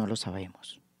 Pues no lo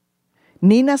sabemos.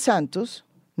 Nina Santos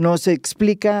nos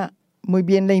explica muy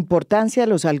bien la importancia de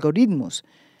los algoritmos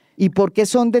y por qué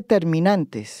son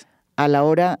determinantes a la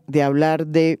hora de hablar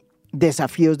de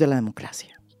desafíos de la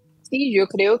democracia? Sí, yo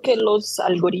creo que los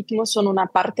algoritmos son una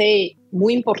parte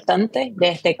muy importante de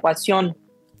esta ecuación.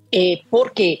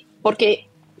 ¿Por qué? Porque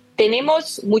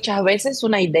tenemos muchas veces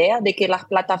una idea de que las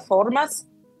plataformas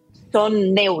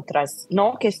son neutras,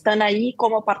 ¿no? Que están ahí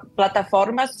como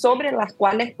plataformas sobre las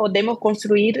cuales podemos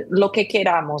construir lo que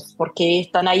queramos, porque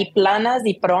están ahí planas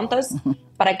y prontas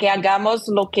para que hagamos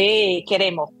lo que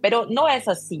queremos. Pero no es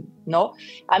así, ¿no?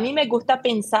 A mí me gusta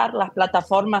pensar las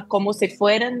plataformas como si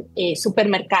fueran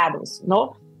supermercados,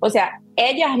 ¿no? O sea,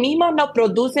 ellas mismas no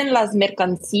producen las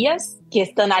mercancías que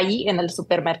están ahí en el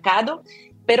supermercado,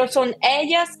 pero son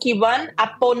ellas que van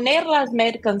a poner las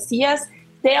mercancías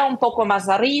sea un poco más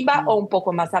arriba o un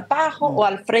poco más abajo o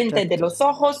al frente de los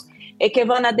ojos, que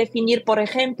van a definir, por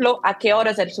ejemplo, a qué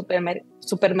horas el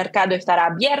supermercado estará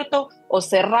abierto o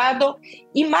cerrado.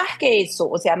 Y más que eso,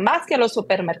 o sea, más que los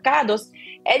supermercados,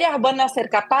 ellas van a ser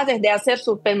capaces de hacer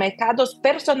supermercados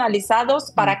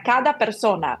personalizados para cada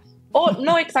persona. O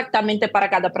no exactamente para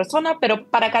cada persona, pero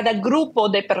para cada grupo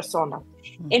de personas.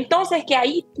 Entonces, que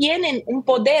ahí tienen un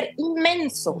poder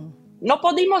inmenso. No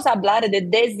podemos hablar de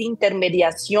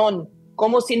desintermediación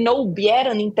como si no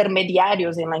hubieran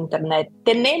intermediarios en la Internet.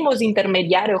 Tenemos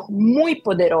intermediarios muy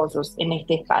poderosos en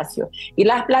este espacio y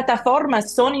las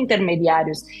plataformas son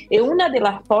intermediarios. Y una de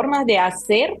las formas de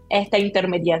hacer esta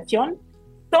intermediación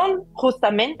son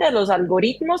justamente los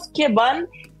algoritmos que van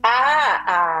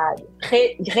a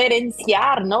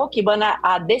gerenciar, ¿no? Que van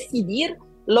a decidir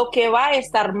lo que va a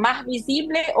estar más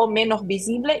visible o menos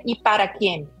visible y para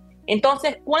quién.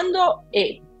 Entonces, cuando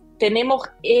tenemos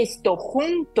esto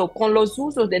junto con los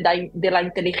usos de la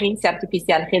inteligencia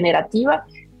artificial generativa,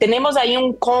 tenemos ahí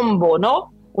un combo,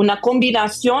 ¿no? Una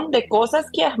combinación de cosas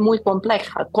que es muy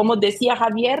compleja. Como decía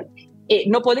Javier,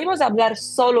 no podemos hablar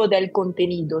solo del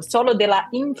contenido, solo de la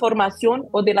información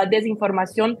o de la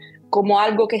desinformación como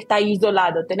algo que está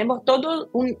isolado. Tenemos todo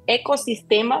un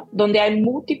ecosistema donde hay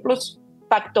múltiples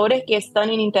factores que están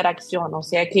en interacción, o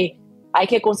sea que hay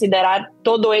que considerar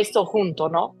todo esto junto,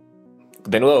 ¿no?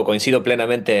 De nuevo, coincido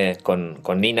plenamente con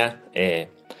Nina.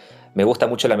 Me gusta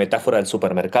mucho la metáfora del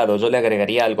supermercado. Yo le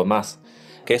agregaría algo más,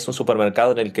 que es un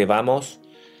supermercado en el que vamos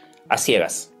a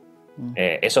ciegas.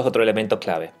 Eso es otro elemento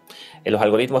clave. Los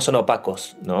algoritmos son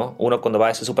opacos, ¿no? Uno cuando va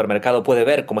a ese supermercado puede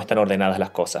ver cómo están ordenadas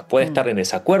las cosas. Puede estar en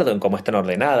desacuerdo en cómo están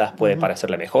ordenadas, puede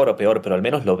parecerle mejor o peor, pero al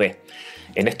menos lo ve.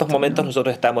 En estos momentos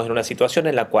nosotros estamos en una situación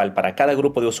en la cual para cada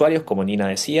grupo de usuarios, como Nina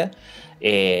decía,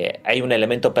 hay un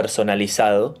elemento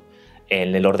personalizado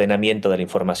en el ordenamiento de la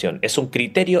información. Es un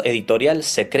criterio editorial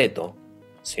secreto,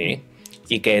 ¿sí?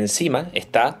 Y que encima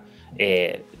está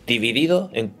dividido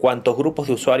en cuántos grupos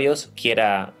de usuarios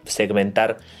quiera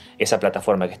segmentar esa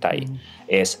plataforma que está ahí.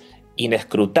 Es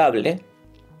inescrutable,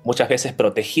 muchas veces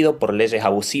protegido por leyes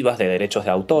abusivas de derechos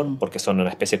de autor, porque son una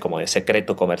especie como de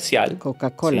secreto comercial.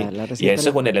 Coca-Cola, ¿sí? La receta. Y eso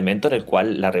es un elemento en el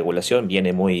cual la regulación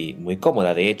viene muy, muy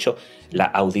cómoda. De hecho, la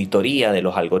auditoría de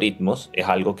los algoritmos es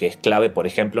algo que es clave, por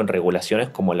ejemplo, en regulaciones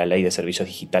como la Ley de Servicios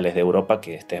Digitales de Europa,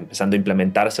 que está empezando a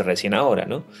implementarse recién ahora,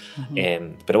 ¿no?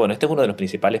 Pero bueno, este es uno de los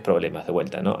principales problemas de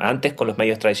vuelta, ¿no? Antes, con los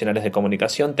medios tradicionales de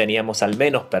comunicación, teníamos al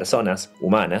menos personas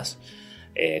humanas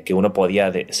que uno podía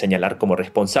señalar como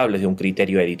responsables de un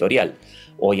criterio editorial.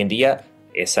 Hoy en día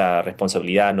esa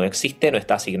responsabilidad no existe, no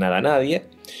está asignada a nadie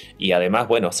y además,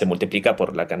 bueno, se multiplica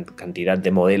por la cantidad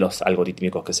de modelos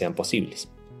algorítmicos que sean posibles.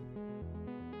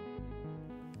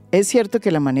 Es cierto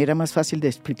que la manera más fácil de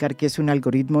explicar qué es un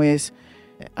algoritmo es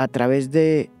a través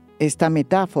de esta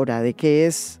metáfora de que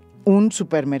es un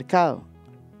supermercado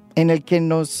en el que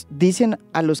nos dicen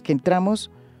a los que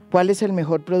entramos cuál es el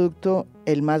mejor producto,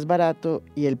 el más barato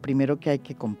y el primero que hay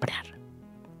que comprar.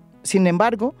 Sin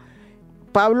embargo,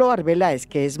 Pablo Arbeláez,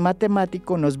 que es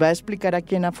matemático, nos va a explicar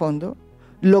aquí en a fondo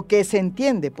lo que se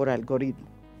entiende por algoritmo.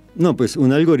 No, pues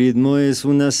un algoritmo es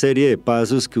una serie de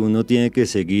pasos que uno tiene que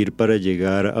seguir para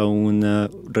llegar a un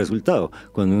resultado.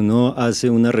 Cuando uno hace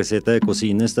una receta de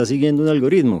cocina, está siguiendo un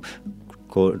algoritmo.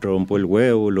 Rompo el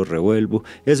huevo, lo revuelvo,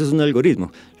 eso es un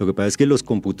algoritmo. Lo que pasa es que los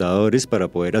computadores, para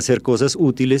poder hacer cosas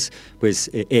útiles, pues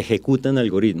ejecutan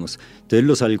algoritmos. Entonces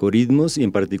los algoritmos, y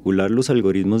en particular los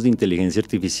algoritmos de inteligencia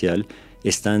artificial,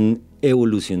 están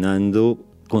evolucionando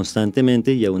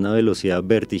constantemente y a una velocidad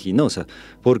vertiginosa,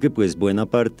 porque pues buena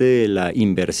parte de la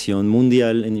inversión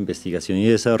mundial en investigación y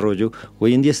desarrollo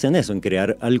hoy en día está en eso, en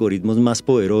crear algoritmos más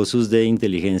poderosos de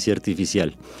inteligencia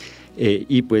artificial.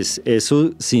 Y pues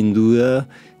eso sin duda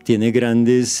tiene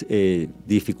grandes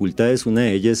dificultades. Una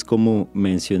de ellas, como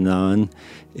mencionaban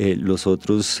los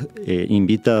otros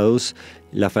invitados,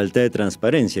 la falta de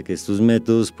transparencia, que estos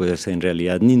métodos pues en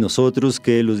realidad ni nosotros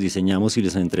que los diseñamos y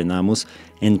los entrenamos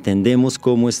entendemos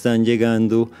cómo están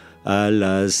llegando a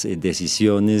las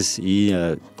decisiones y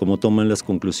a cómo toman las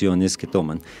conclusiones que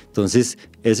toman. Entonces,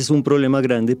 ese es un problema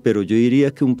grande, pero yo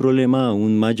diría que un problema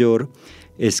aún mayor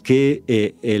es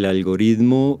que el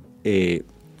algoritmo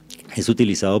es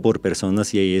utilizado por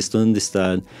personas, y ahí es donde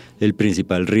está el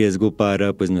principal riesgo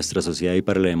para pues, nuestra sociedad y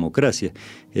para la democracia.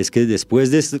 Es que después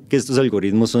de que estos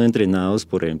algoritmos son entrenados,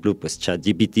 por ejemplo, pues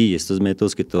ChatGPT y estos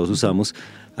métodos que todos usamos,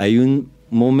 hay un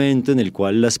momento en el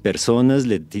cual las personas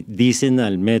le dicen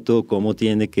al método cómo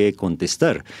tiene que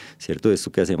contestar, ¿cierto?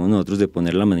 Esto que hacemos nosotros de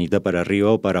poner la manita para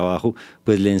arriba o para abajo,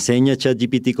 pues le enseña a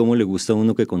ChatGPT cómo le gusta a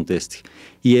uno que conteste.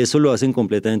 Y eso lo hacen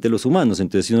completamente los humanos.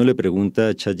 Entonces, si uno le pregunta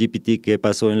a ChatGPT qué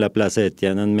pasó en la plaza de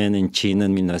Tiananmen en China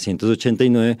en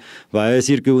 1989, va a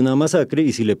decir que hubo una masacre,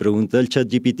 y si le pregunta al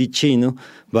ChatGPT chino,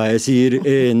 va a decir,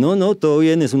 no, todo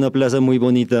bien, es una plaza muy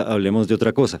bonita, hablemos de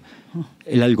otra cosa.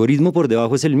 El algoritmo por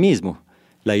debajo es el mismo.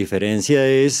 La diferencia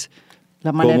es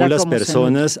cómo las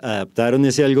personas adaptaron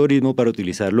ese algoritmo para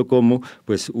utilizarlo como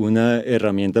pues, una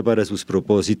herramienta para sus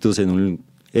propósitos, en un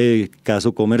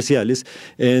caso comerciales,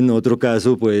 en otro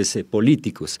caso pues,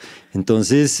 políticos.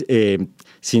 Entonces,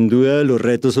 sin duda los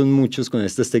retos son muchos con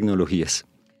estas tecnologías.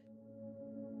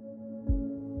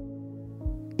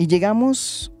 Y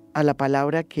llegamos a la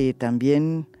palabra que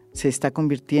también se está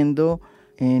convirtiendo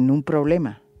en un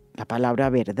problema, la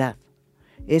palabra verdad.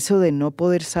 Eso de no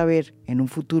poder saber en un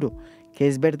futuro qué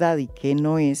es verdad y qué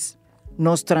no es,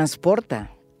 nos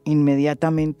transporta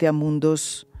inmediatamente a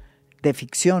mundos de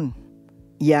ficción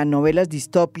y a novelas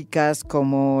distópicas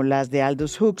como las de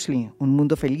Aldous Huxley, Un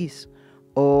mundo feliz,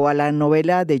 o a la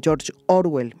novela de George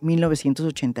Orwell,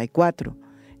 1984,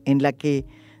 en la que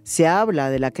se habla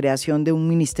de la creación de un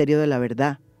ministerio de la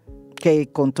verdad que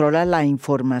controla la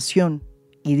información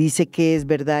y dice qué es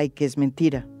verdad y qué es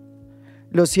mentira.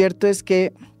 Lo cierto es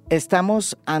que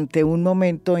estamos ante un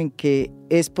momento en que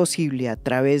es posible, a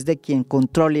través de quien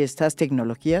controle estas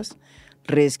tecnologías,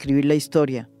 reescribir la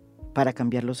historia para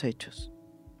cambiar los hechos.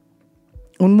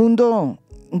 Un mundo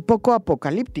un poco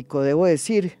apocalíptico, debo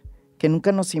decir, que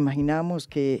nunca nos imaginábamos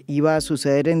que iba a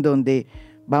suceder, en donde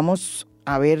vamos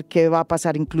a ver qué va a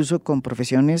pasar incluso con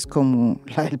profesiones como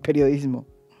la del periodismo,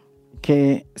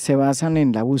 que se basan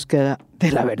en la búsqueda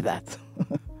de la verdad.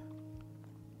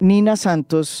 Nina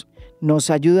Santos nos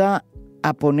ayuda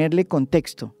a ponerle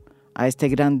contexto a este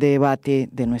gran debate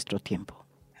de nuestro tiempo.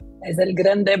 Es el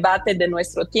gran debate de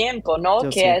nuestro tiempo, ¿no?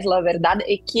 ¿Qué es la verdad?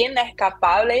 ¿Y quién es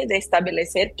capaz de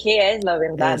establecer qué es la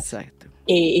verdad? Exacto.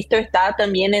 Esto está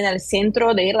también en el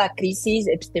centro de la crisis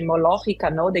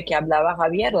epistemológica, ¿no? De que hablaba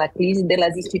Javier, la crisis de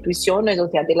las instituciones, o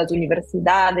sea, de las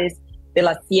universidades, de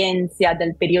la ciencia,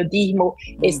 del periodismo,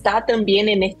 está también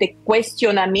en este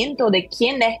cuestionamiento de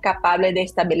quién es capaz de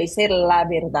establecer la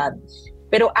verdad.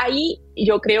 Pero ahí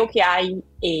yo creo que hay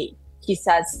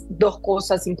quizás dos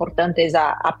cosas importantes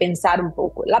a pensar un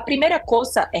poco. La primera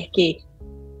cosa es que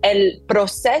el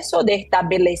proceso de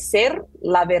establecer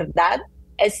la verdad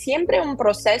es siempre un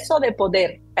proceso de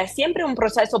poder, es siempre un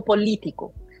proceso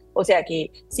político. O sea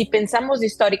que si pensamos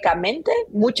históricamente,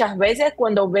 muchas veces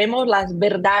cuando vemos las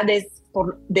verdades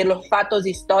de los fatos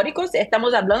históricos,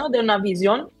 estamos hablando de una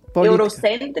visión política,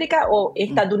 eurocéntrica o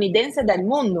estadounidense del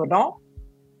mundo, ¿no?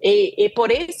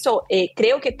 Por eso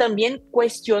creo que también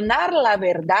cuestionar la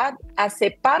verdad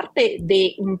hace parte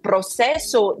de un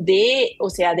proceso de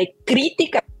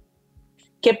crítica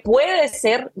que puede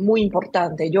ser muy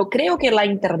importante. Yo creo que la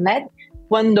Internet,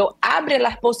 cuando abre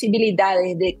las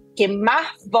posibilidades de que más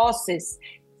voces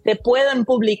se puedan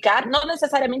publicar, no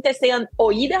necesariamente sean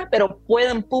oídas, pero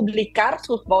puedan publicar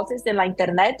sus voces en la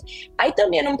Internet, hay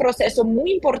también un proceso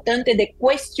muy importante de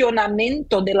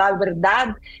cuestionamiento de la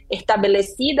verdad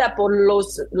establecida por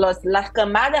las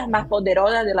camadas más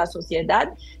poderosas de la sociedad,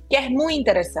 que es muy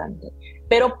interesante.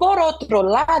 Pero por otro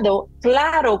lado,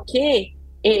 claro que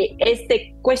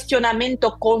este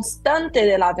cuestionamiento constante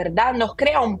de la verdad nos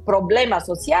crea un problema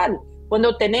social.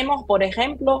 Cuando tenemos, por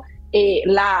ejemplo,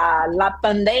 la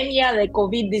pandemia de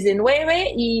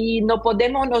COVID-19 y no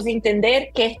podemos entender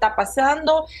qué está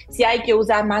pasando, si hay que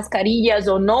usar mascarillas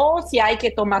o no, si hay que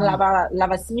tomar la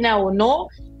vacuna o no.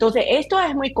 Entonces, esto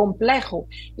es muy complejo.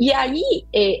 Y ahí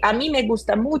a mí me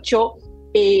gusta mucho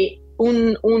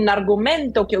un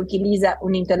argumento que utiliza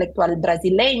un intelectual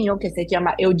brasileño que se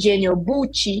llama Eugenio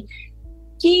Bucci,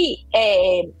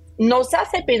 que nos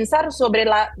hace pensar sobre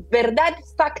la verdad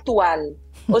factual.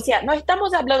 O sea, no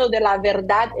estamos hablando de la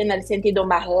verdad en el sentido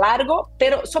más largo,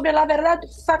 pero sobre la verdad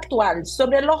factual,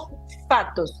 sobre los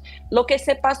fatos, lo que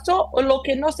se pasó o lo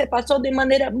que no se pasó de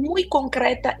manera muy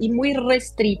concreta y muy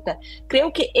restricta.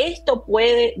 Creo que esto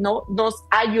puede, ¿no?, nos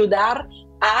ayudar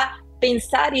a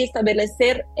pensar y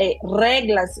establecer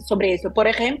reglas sobre eso. Por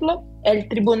ejemplo, el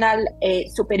Tribunal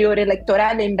Superior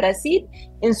Electoral en Brasil,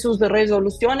 en sus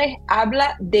resoluciones,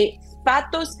 habla de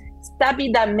fatos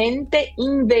sabidamente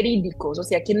inverídicos, o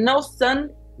sea, que no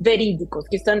son verídicos,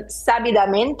 que son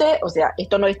sabidamente, o sea,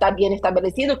 esto no está bien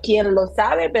establecido, quién lo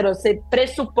sabe, pero se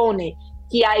presupone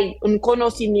que hay un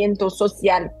conocimiento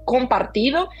social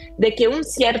compartido de que un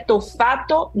cierto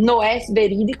fato no es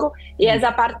verídico, y es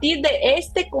a partir de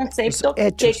este concepto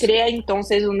que crea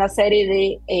entonces una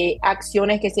serie de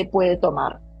acciones que se puede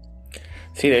tomar.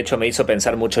 Sí, de hecho me hizo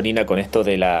pensar mucho, Nina, con esto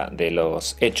de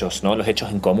los hechos, ¿no? Los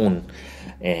hechos en común.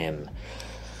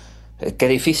 Qué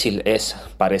difícil es,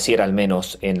 pareciera al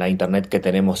menos en la internet que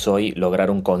tenemos hoy,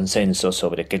 lograr un consenso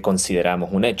sobre qué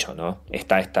consideramos un hecho, ¿no?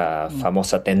 Está esta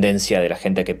famosa tendencia de la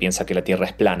gente que piensa que la Tierra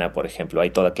es plana, por ejemplo. Hay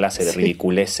toda clase de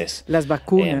ridiculeces. Las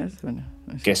vacunas,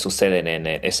 que suceden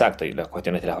exacto, y las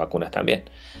cuestiones de las vacunas también,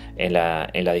 en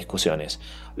las discusiones.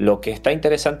 Lo que está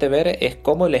interesante ver es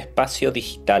cómo el espacio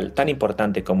digital, tan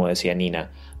importante como decía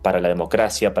Nina, para la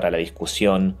democracia, para la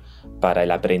discusión, para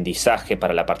el aprendizaje,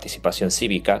 para la participación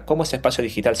cívica, cómo ese espacio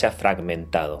digital se ha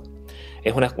fragmentado.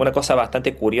 Es una cosa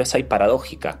bastante curiosa y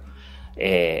paradójica.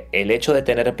 El hecho de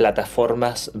tener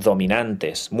plataformas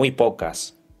dominantes, muy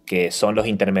pocas, que son los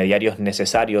intermediarios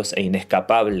necesarios e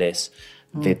inescapables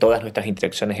de todas nuestras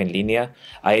interacciones en línea,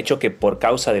 ha hecho que por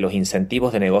causa de los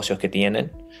incentivos de negocios que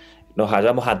tienen, nos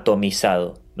hayamos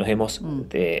atomizado, nos hemos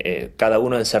cada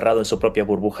uno encerrado en su propia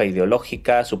burbuja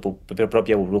ideológica, su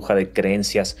propia burbuja de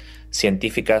creencias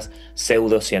científicas,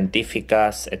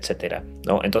 pseudocientíficas, etc.,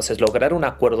 ¿no? Entonces, lograr un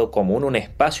acuerdo común, un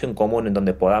espacio en común en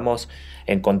donde podamos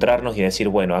encontrarnos y decir,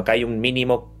 bueno, acá hay un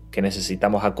mínimo que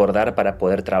necesitamos acordar para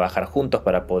poder trabajar juntos,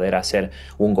 para poder hacer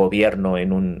un gobierno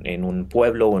en un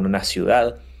pueblo o en una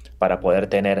ciudad, para poder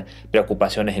tener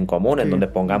preocupaciones en común, en donde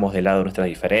pongamos de lado nuestras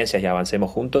diferencias y avancemos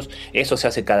juntos, eso se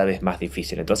hace cada vez más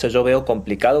difícil. Entonces yo veo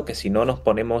complicado que si no nos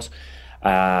ponemos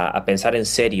a pensar en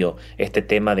serio este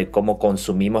tema de cómo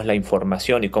consumimos la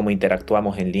información y cómo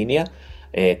interactuamos en línea,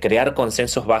 crear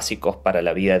consensos básicos para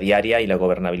la vida diaria y la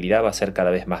gobernabilidad va a ser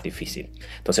cada vez más difícil.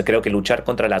 Entonces creo que luchar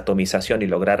contra la atomización y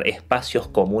lograr espacios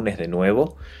comunes de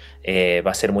nuevo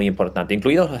va a ser muy importante,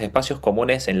 incluidos los espacios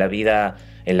comunes en la vida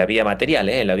material,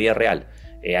 en la vida real.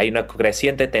 Hay una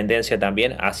creciente tendencia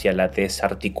también hacia la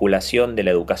desarticulación de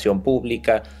la educación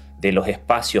pública, de los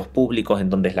espacios públicos en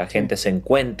donde la gente se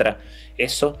encuentra.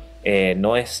 Eso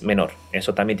no es menor.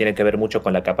 Eso también tiene que ver mucho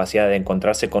con la capacidad de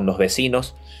encontrarse con los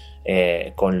vecinos,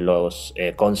 con los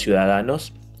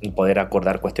conciudadanos, y poder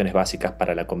acordar cuestiones básicas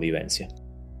para la convivencia.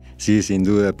 Sí, sin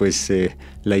duda, pues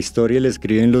la historia la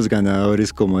escriben los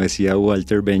ganadores, como decía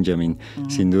Walter Benjamin.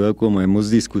 Sin duda, como hemos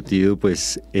discutido,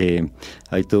 pues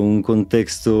hay todo un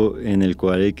contexto en el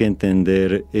cual hay que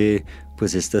entender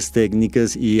pues estas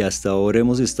técnicas, y hasta ahora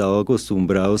hemos estado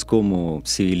acostumbrados como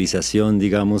civilización,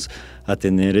 digamos, a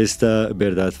tener esta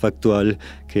verdad factual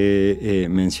que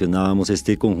mencionábamos,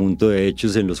 este conjunto de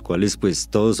hechos en los cuales pues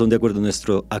todos son de acuerdo,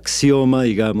 nuestro axioma,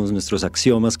 digamos, nuestros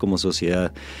axiomas como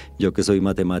sociedad. Yo que soy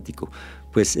matemático,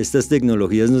 pues estas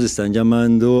tecnologías nos están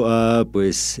llamando a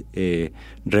pues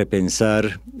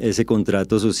repensar ese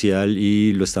contrato social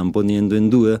y lo están poniendo en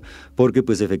duda, porque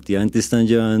pues efectivamente están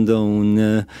llevando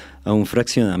a un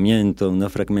fraccionamiento, a una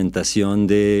fragmentación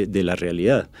de la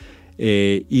realidad.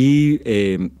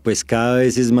 Pues cada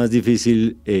vez es más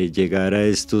difícil llegar a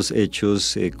estos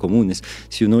hechos comunes.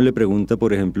 Si uno le pregunta,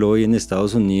 por ejemplo, hoy en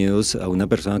Estados Unidos a una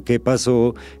persona qué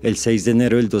pasó el 6 de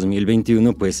enero del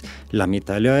 2021, pues la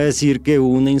mitad le va a decir que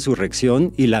hubo una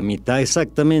insurrección, y la mitad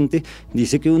exactamente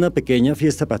dice que hubo una pequeña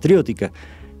fiesta patriótica.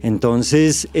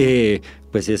 Entonces,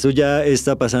 pues eso ya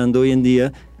está pasando hoy en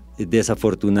día.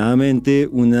 Desafortunadamente,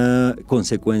 una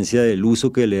consecuencia del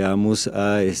uso que le damos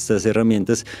a estas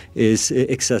herramientas es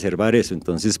exacerbar eso.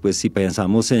 Entonces, pues si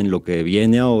pensamos en lo que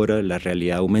viene ahora, la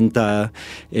realidad aumentada,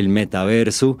 el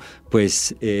metaverso,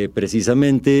 pues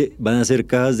precisamente van a ser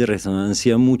cajas de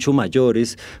resonancia mucho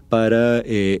mayores para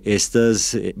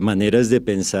estas maneras de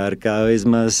pensar cada vez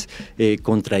más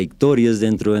contradictorias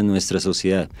dentro de nuestra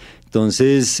sociedad.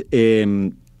 Entonces,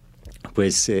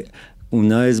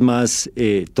 una vez más,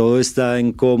 todo está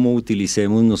en cómo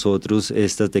utilicemos nosotros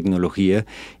esta tecnología,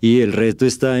 y el reto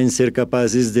está en ser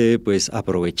capaces de pues,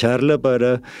 aprovecharla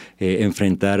para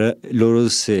enfrentar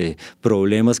los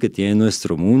problemas que tiene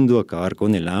nuestro mundo, acabar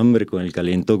con el hambre, con el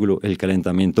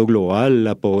calentamiento global,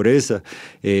 la pobreza,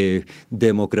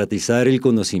 democratizar el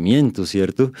conocimiento,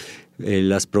 ¿cierto?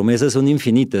 Las promesas son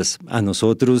infinitas, a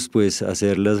nosotros pues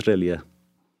hacerlas realidad.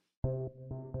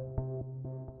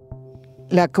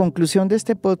 La conclusión de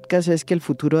este podcast es que el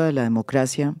futuro de la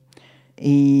democracia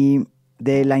y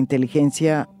de la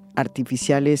inteligencia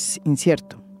artificial es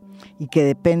incierto y que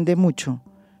depende mucho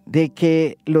de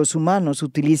que los humanos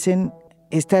utilicen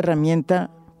esta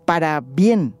herramienta para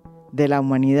bien de la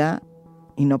humanidad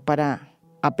y no para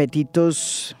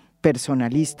apetitos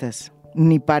personalistas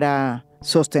ni para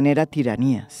sostener a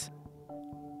tiranías.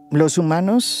 Los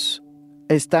humanos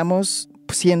estamos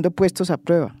siendo puestos a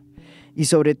prueba y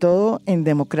sobre todo en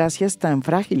democracias tan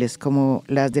frágiles como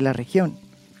las de la región,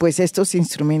 pues estos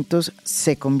instrumentos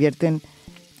se convierten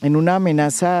en una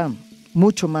amenaza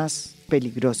mucho más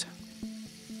peligrosa.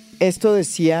 Esto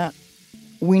decía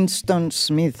Winston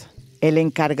Smith, el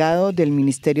encargado del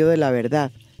Ministerio de la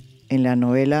Verdad, en la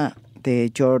novela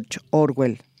de George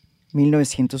Orwell,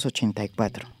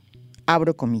 1984.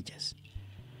 Abro comillas.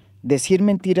 Decir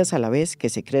mentiras a la vez que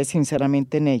se cree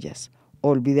sinceramente en ellas,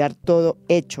 olvidar todo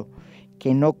hecho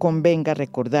que no convenga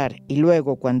recordar y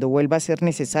luego, cuando vuelva a ser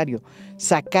necesario,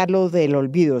 sacarlo del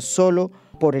olvido solo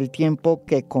por el tiempo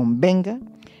que convenga,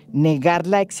 negar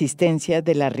la existencia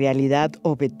de la realidad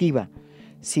objetiva,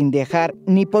 sin dejar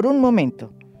ni por un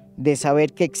momento de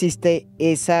saber que existe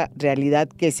esa realidad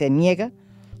que se niega,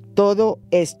 todo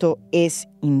esto es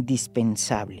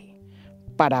indispensable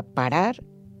para parar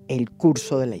el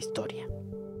curso de la historia.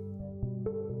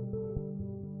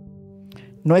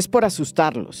 No es por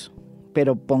asustarlos,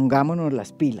 pero pongámonos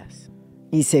las pilas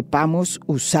y sepamos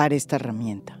usar esta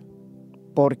herramienta,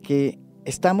 porque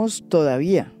estamos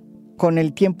todavía con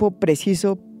el tiempo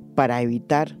preciso para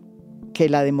evitar que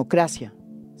la democracia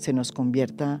se nos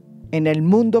convierta en el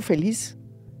mundo feliz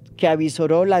que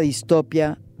avisoró la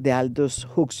distopia de Aldous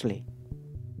Huxley.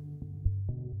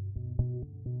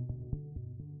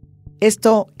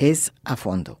 Esto es A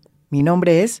Fondo. Mi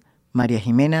nombre es María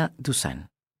Jimena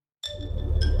Duzán.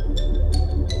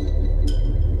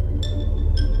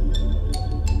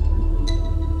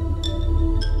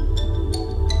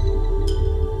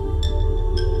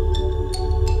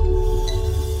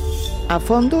 A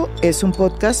Fondo es un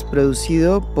podcast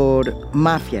producido por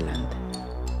Mafialand.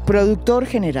 Productor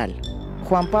general,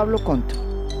 Juan Pablo Conto.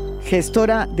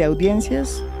 Gestora de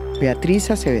audiencias, Beatriz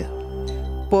Acevedo.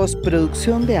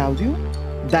 Postproducción de audio,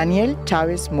 Daniel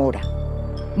Chávez Mora.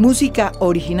 Música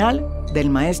original del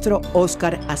maestro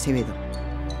Óscar Acevedo.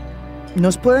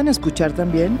 Nos pueden escuchar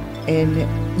también en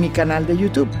mi canal de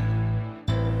YouTube.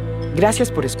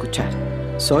 Gracias por escuchar.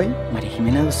 Soy María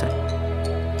Jimena Duzán.